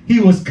 but he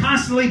was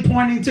constantly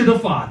pointing to the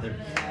Father.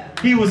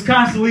 He was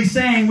constantly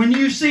saying, when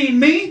you've seen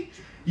me,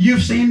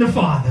 you've seen the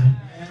Father.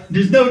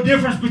 There's no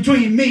difference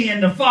between me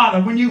and the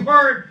Father. When you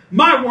heard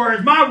my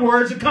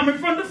words are coming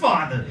from the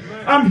Father.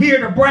 I'm here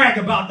to brag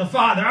about the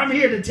Father. I'm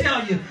here to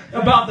tell you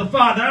about the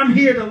Father. I'm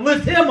here to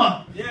lift him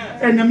up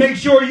and to make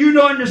sure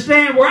you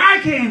understand where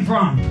I came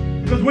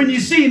from. Because when you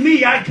see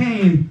me, I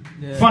came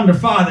from the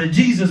Father.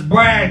 Jesus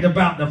bragged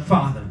about the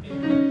Father.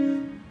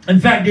 In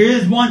fact, there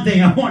is one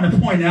thing I want to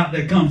point out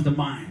that comes to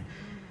mind.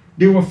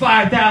 There were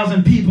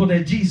 5,000 people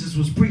that Jesus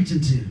was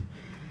preaching to.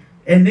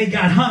 And they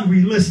got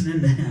hungry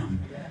listening to him.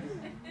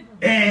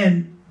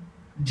 And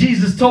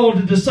Jesus told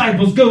the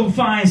disciples, go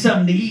find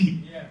something to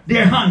eat.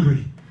 They're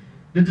hungry.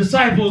 The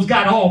disciples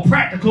got all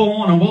practical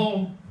on them.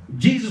 Well,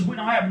 Jesus, we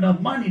don't have enough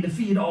money to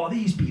feed all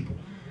these people.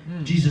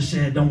 Jesus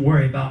said, don't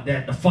worry about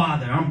that. The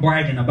Father, I'm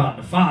bragging about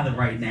the Father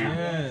right now.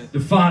 Yes. The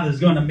Father's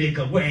going to make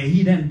a way.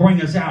 He didn't bring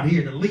us out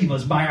here to leave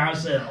us by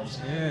ourselves.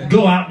 Yes.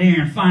 Go out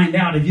there and find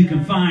out if you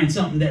can find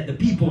something that the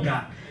people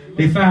got.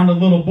 They found a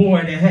little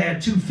boy that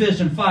had 2 fish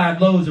and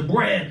 5 loaves of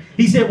bread.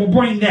 He said, well,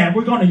 bring that.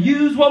 We're going to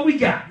use what we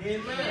got.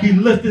 Amen. He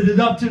lifted it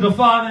up to the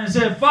Father and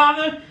said,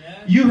 Father,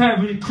 you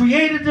have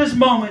created this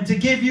moment to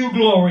give you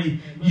glory.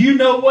 You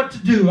know what to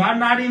do. I'm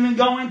not even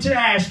going to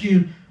ask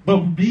you,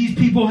 but these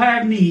people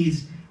have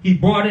needs. He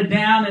brought it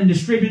down and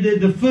distributed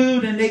the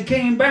food, and they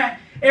came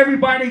back.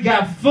 Everybody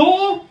got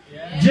full.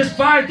 Just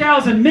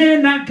 5,000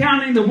 men, not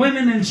counting the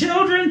women and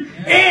children.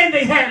 And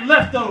they had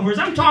leftovers.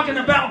 I'm talking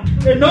about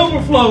an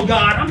overflow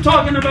God. I'm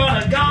talking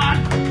about a God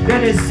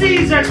that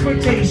exceeds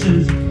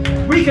expectations.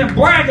 We can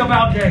brag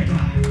about that God.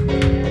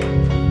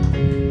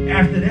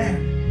 After that,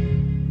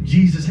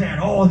 Jesus had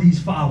all these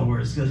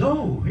followers. Because,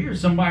 oh, here's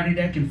somebody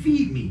that can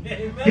feed me.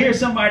 Here's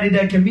somebody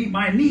that can meet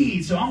my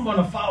needs. So I'm going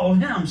to follow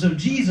him. So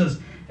Jesus,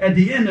 at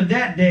the end of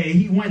that day,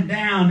 he went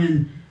down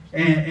and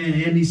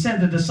he sent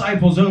the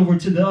disciples over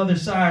to the other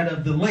side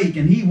of the lake.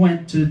 And he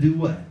went to do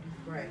what?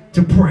 Pray.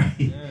 To pray.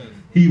 Yes.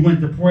 He went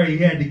to pray.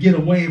 He had to get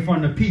away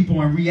from the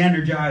people and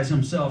re-energize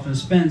himself and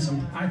spend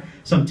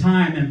some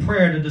time in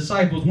prayer. The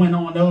disciples went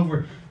on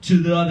over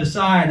to the other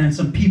side, and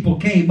some people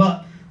came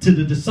up to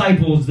the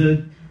disciples.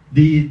 The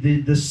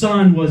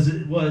son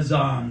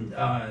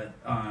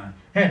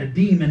had a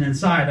demon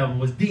inside of him,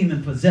 was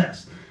demon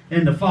possessed.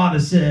 And the Father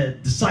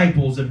said,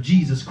 disciples of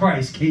Jesus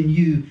Christ, can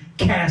you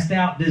cast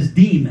out this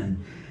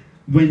demon?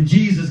 When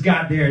Jesus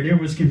got there, there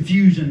was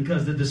confusion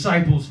because the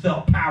disciples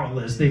felt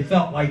powerless. They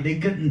felt like they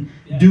couldn't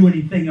do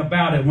anything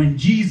about it. When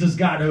Jesus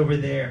got over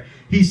there,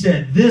 he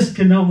said, this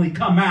can only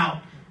come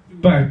out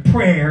by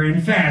prayer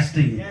and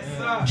fasting.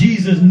 Yes,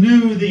 Jesus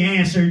knew the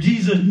answer.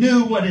 Jesus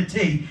knew what it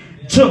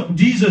took.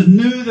 Jesus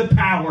knew the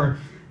power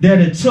that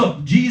it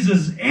took.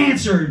 Jesus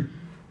answered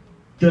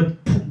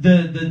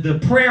the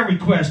prayer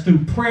request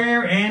through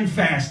prayer and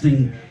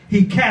fasting.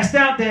 He cast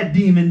out that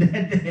demon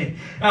that day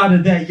out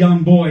of that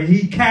young boy.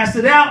 He cast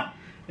it out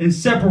and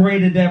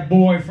separated that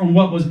boy from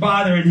what was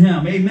bothering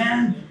him.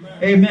 Amen?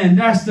 Amen.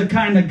 That's the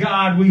kind of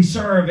God we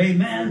serve.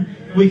 Amen.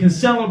 We can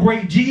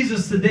celebrate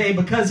Jesus today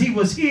because he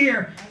was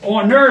here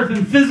on earth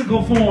in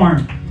physical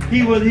form.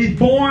 He's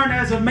born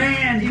as a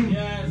man. He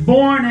was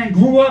born and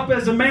grew up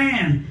as a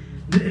man,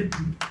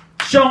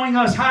 showing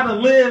us how to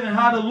live and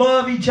how to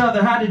love each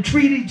other, how to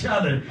treat each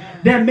other.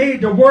 That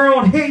made the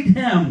world hate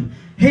him.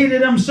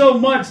 Hated him so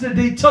much that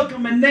they took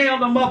him and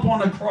nailed him up on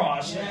the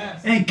cross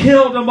and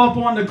killed him up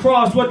on the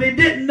cross. What they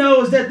didn't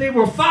know is that they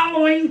were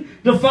following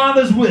the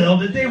Father's will,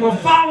 that they were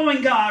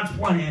following God's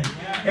plan.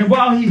 And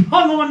while he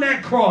hung on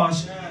that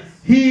cross,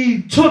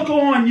 he took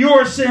on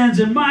your sins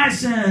and my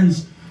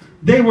sins.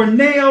 They were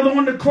nailed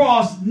on the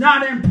cross,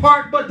 not in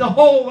part but the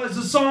whole, as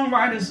the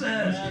songwriter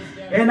says.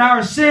 And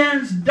our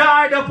sins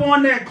died up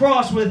on that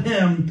cross with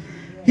him.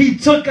 He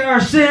took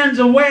our sins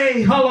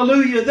away.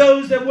 Hallelujah.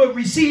 Those that would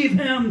receive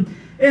him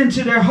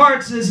into their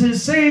hearts as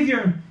his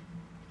Savior,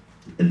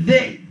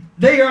 they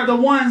are the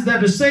ones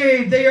that are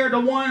saved. They are the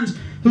ones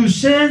whose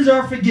sins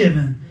are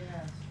forgiven.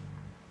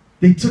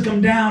 They took him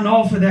down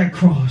off of that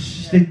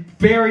cross. They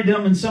buried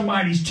him in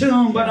somebody's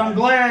tomb. But I'm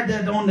glad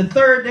that on the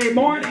third day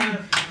morning,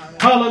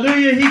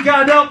 hallelujah, he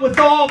got up with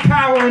all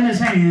power in his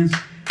hands.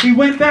 He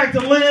went back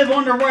to live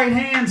on the right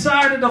hand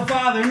side of the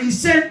Father. And he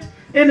sent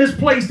in his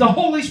place the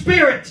Holy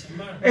Spirit,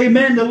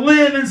 amen, to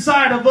live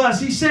inside of us.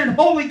 He sent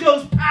Holy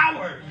Ghost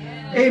power.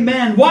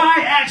 Amen.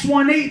 Why? Acts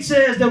 1:8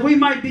 says that we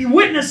might be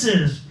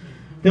witnesses.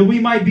 That we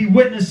might be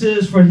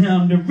witnesses for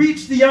him, to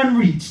reach the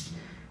unreached.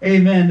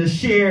 Amen. To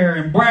share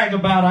and brag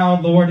about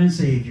our Lord and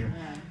Savior.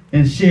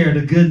 And share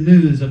the good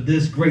news of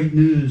this great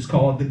news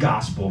called the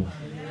gospel.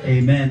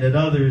 Amen. That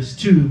others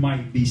too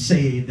might be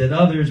saved. That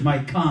others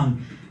might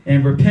come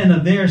and repent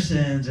of their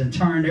sins and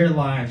turn their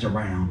lives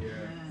around.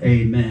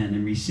 Amen.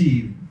 And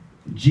receive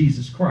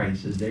Jesus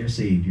Christ as their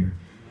Savior.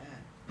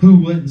 Who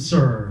wouldn't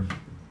serve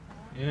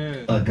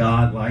a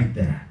God like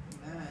that?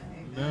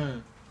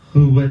 Amen.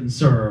 Who wouldn't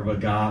serve a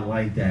God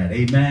like that?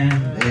 Amen.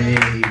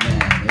 Amen.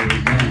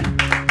 Amen.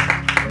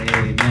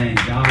 Amen.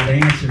 God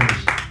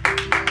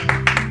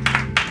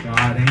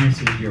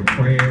answers your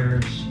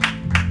prayers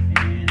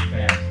and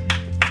fasting.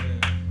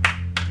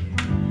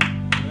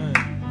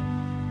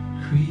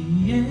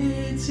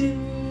 Create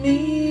in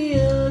me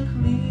a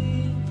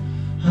clean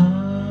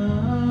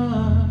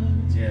heart.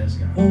 Yes,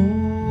 God.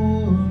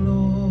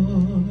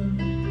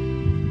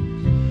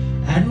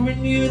 And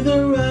renew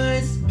the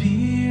right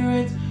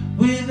spirit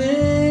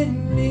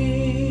within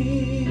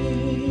me.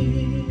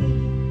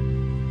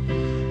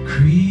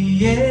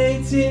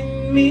 Create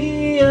in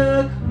me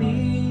a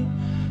clean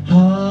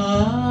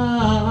heart.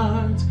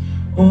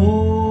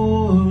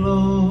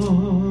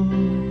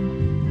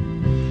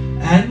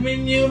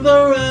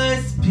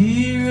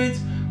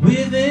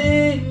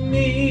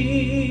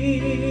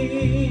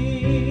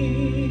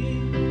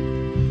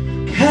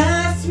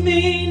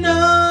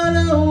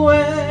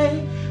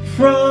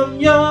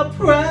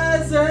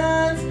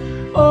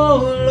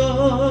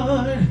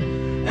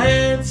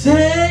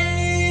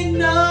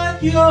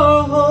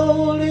 your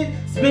Holy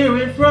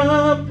Spirit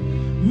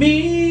from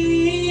me.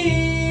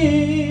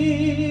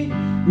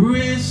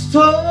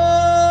 Restore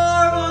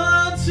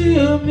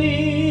unto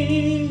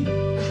me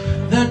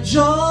the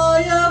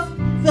joy of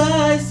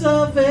thy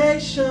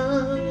salvation,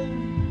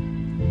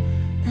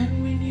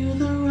 and renew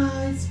the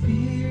right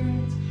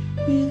spirit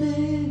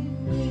within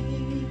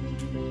me.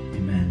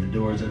 Amen. The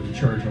doors of the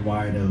church are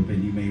wide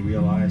open. You may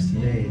realize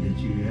today that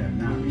you have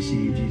not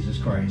received Jesus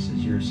Christ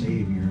as your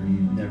Savior.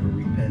 You've never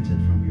repented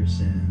from your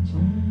sins.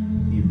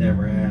 You've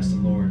never asked the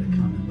Lord to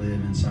come and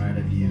live inside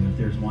of you. If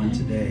there's one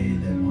today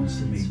that wants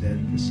to make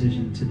that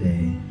decision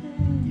today,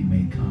 you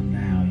may come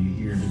now. You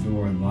hear the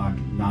door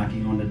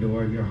knocking on the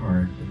door of your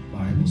heart. The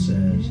Bible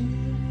says,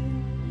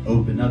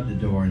 open up the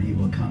door and he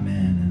will come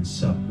in and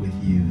sup with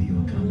you. He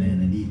will come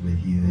in and eat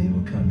with you. He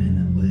will come in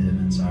and live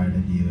inside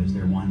of you. Is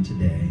there one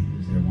today?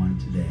 Is there one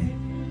today?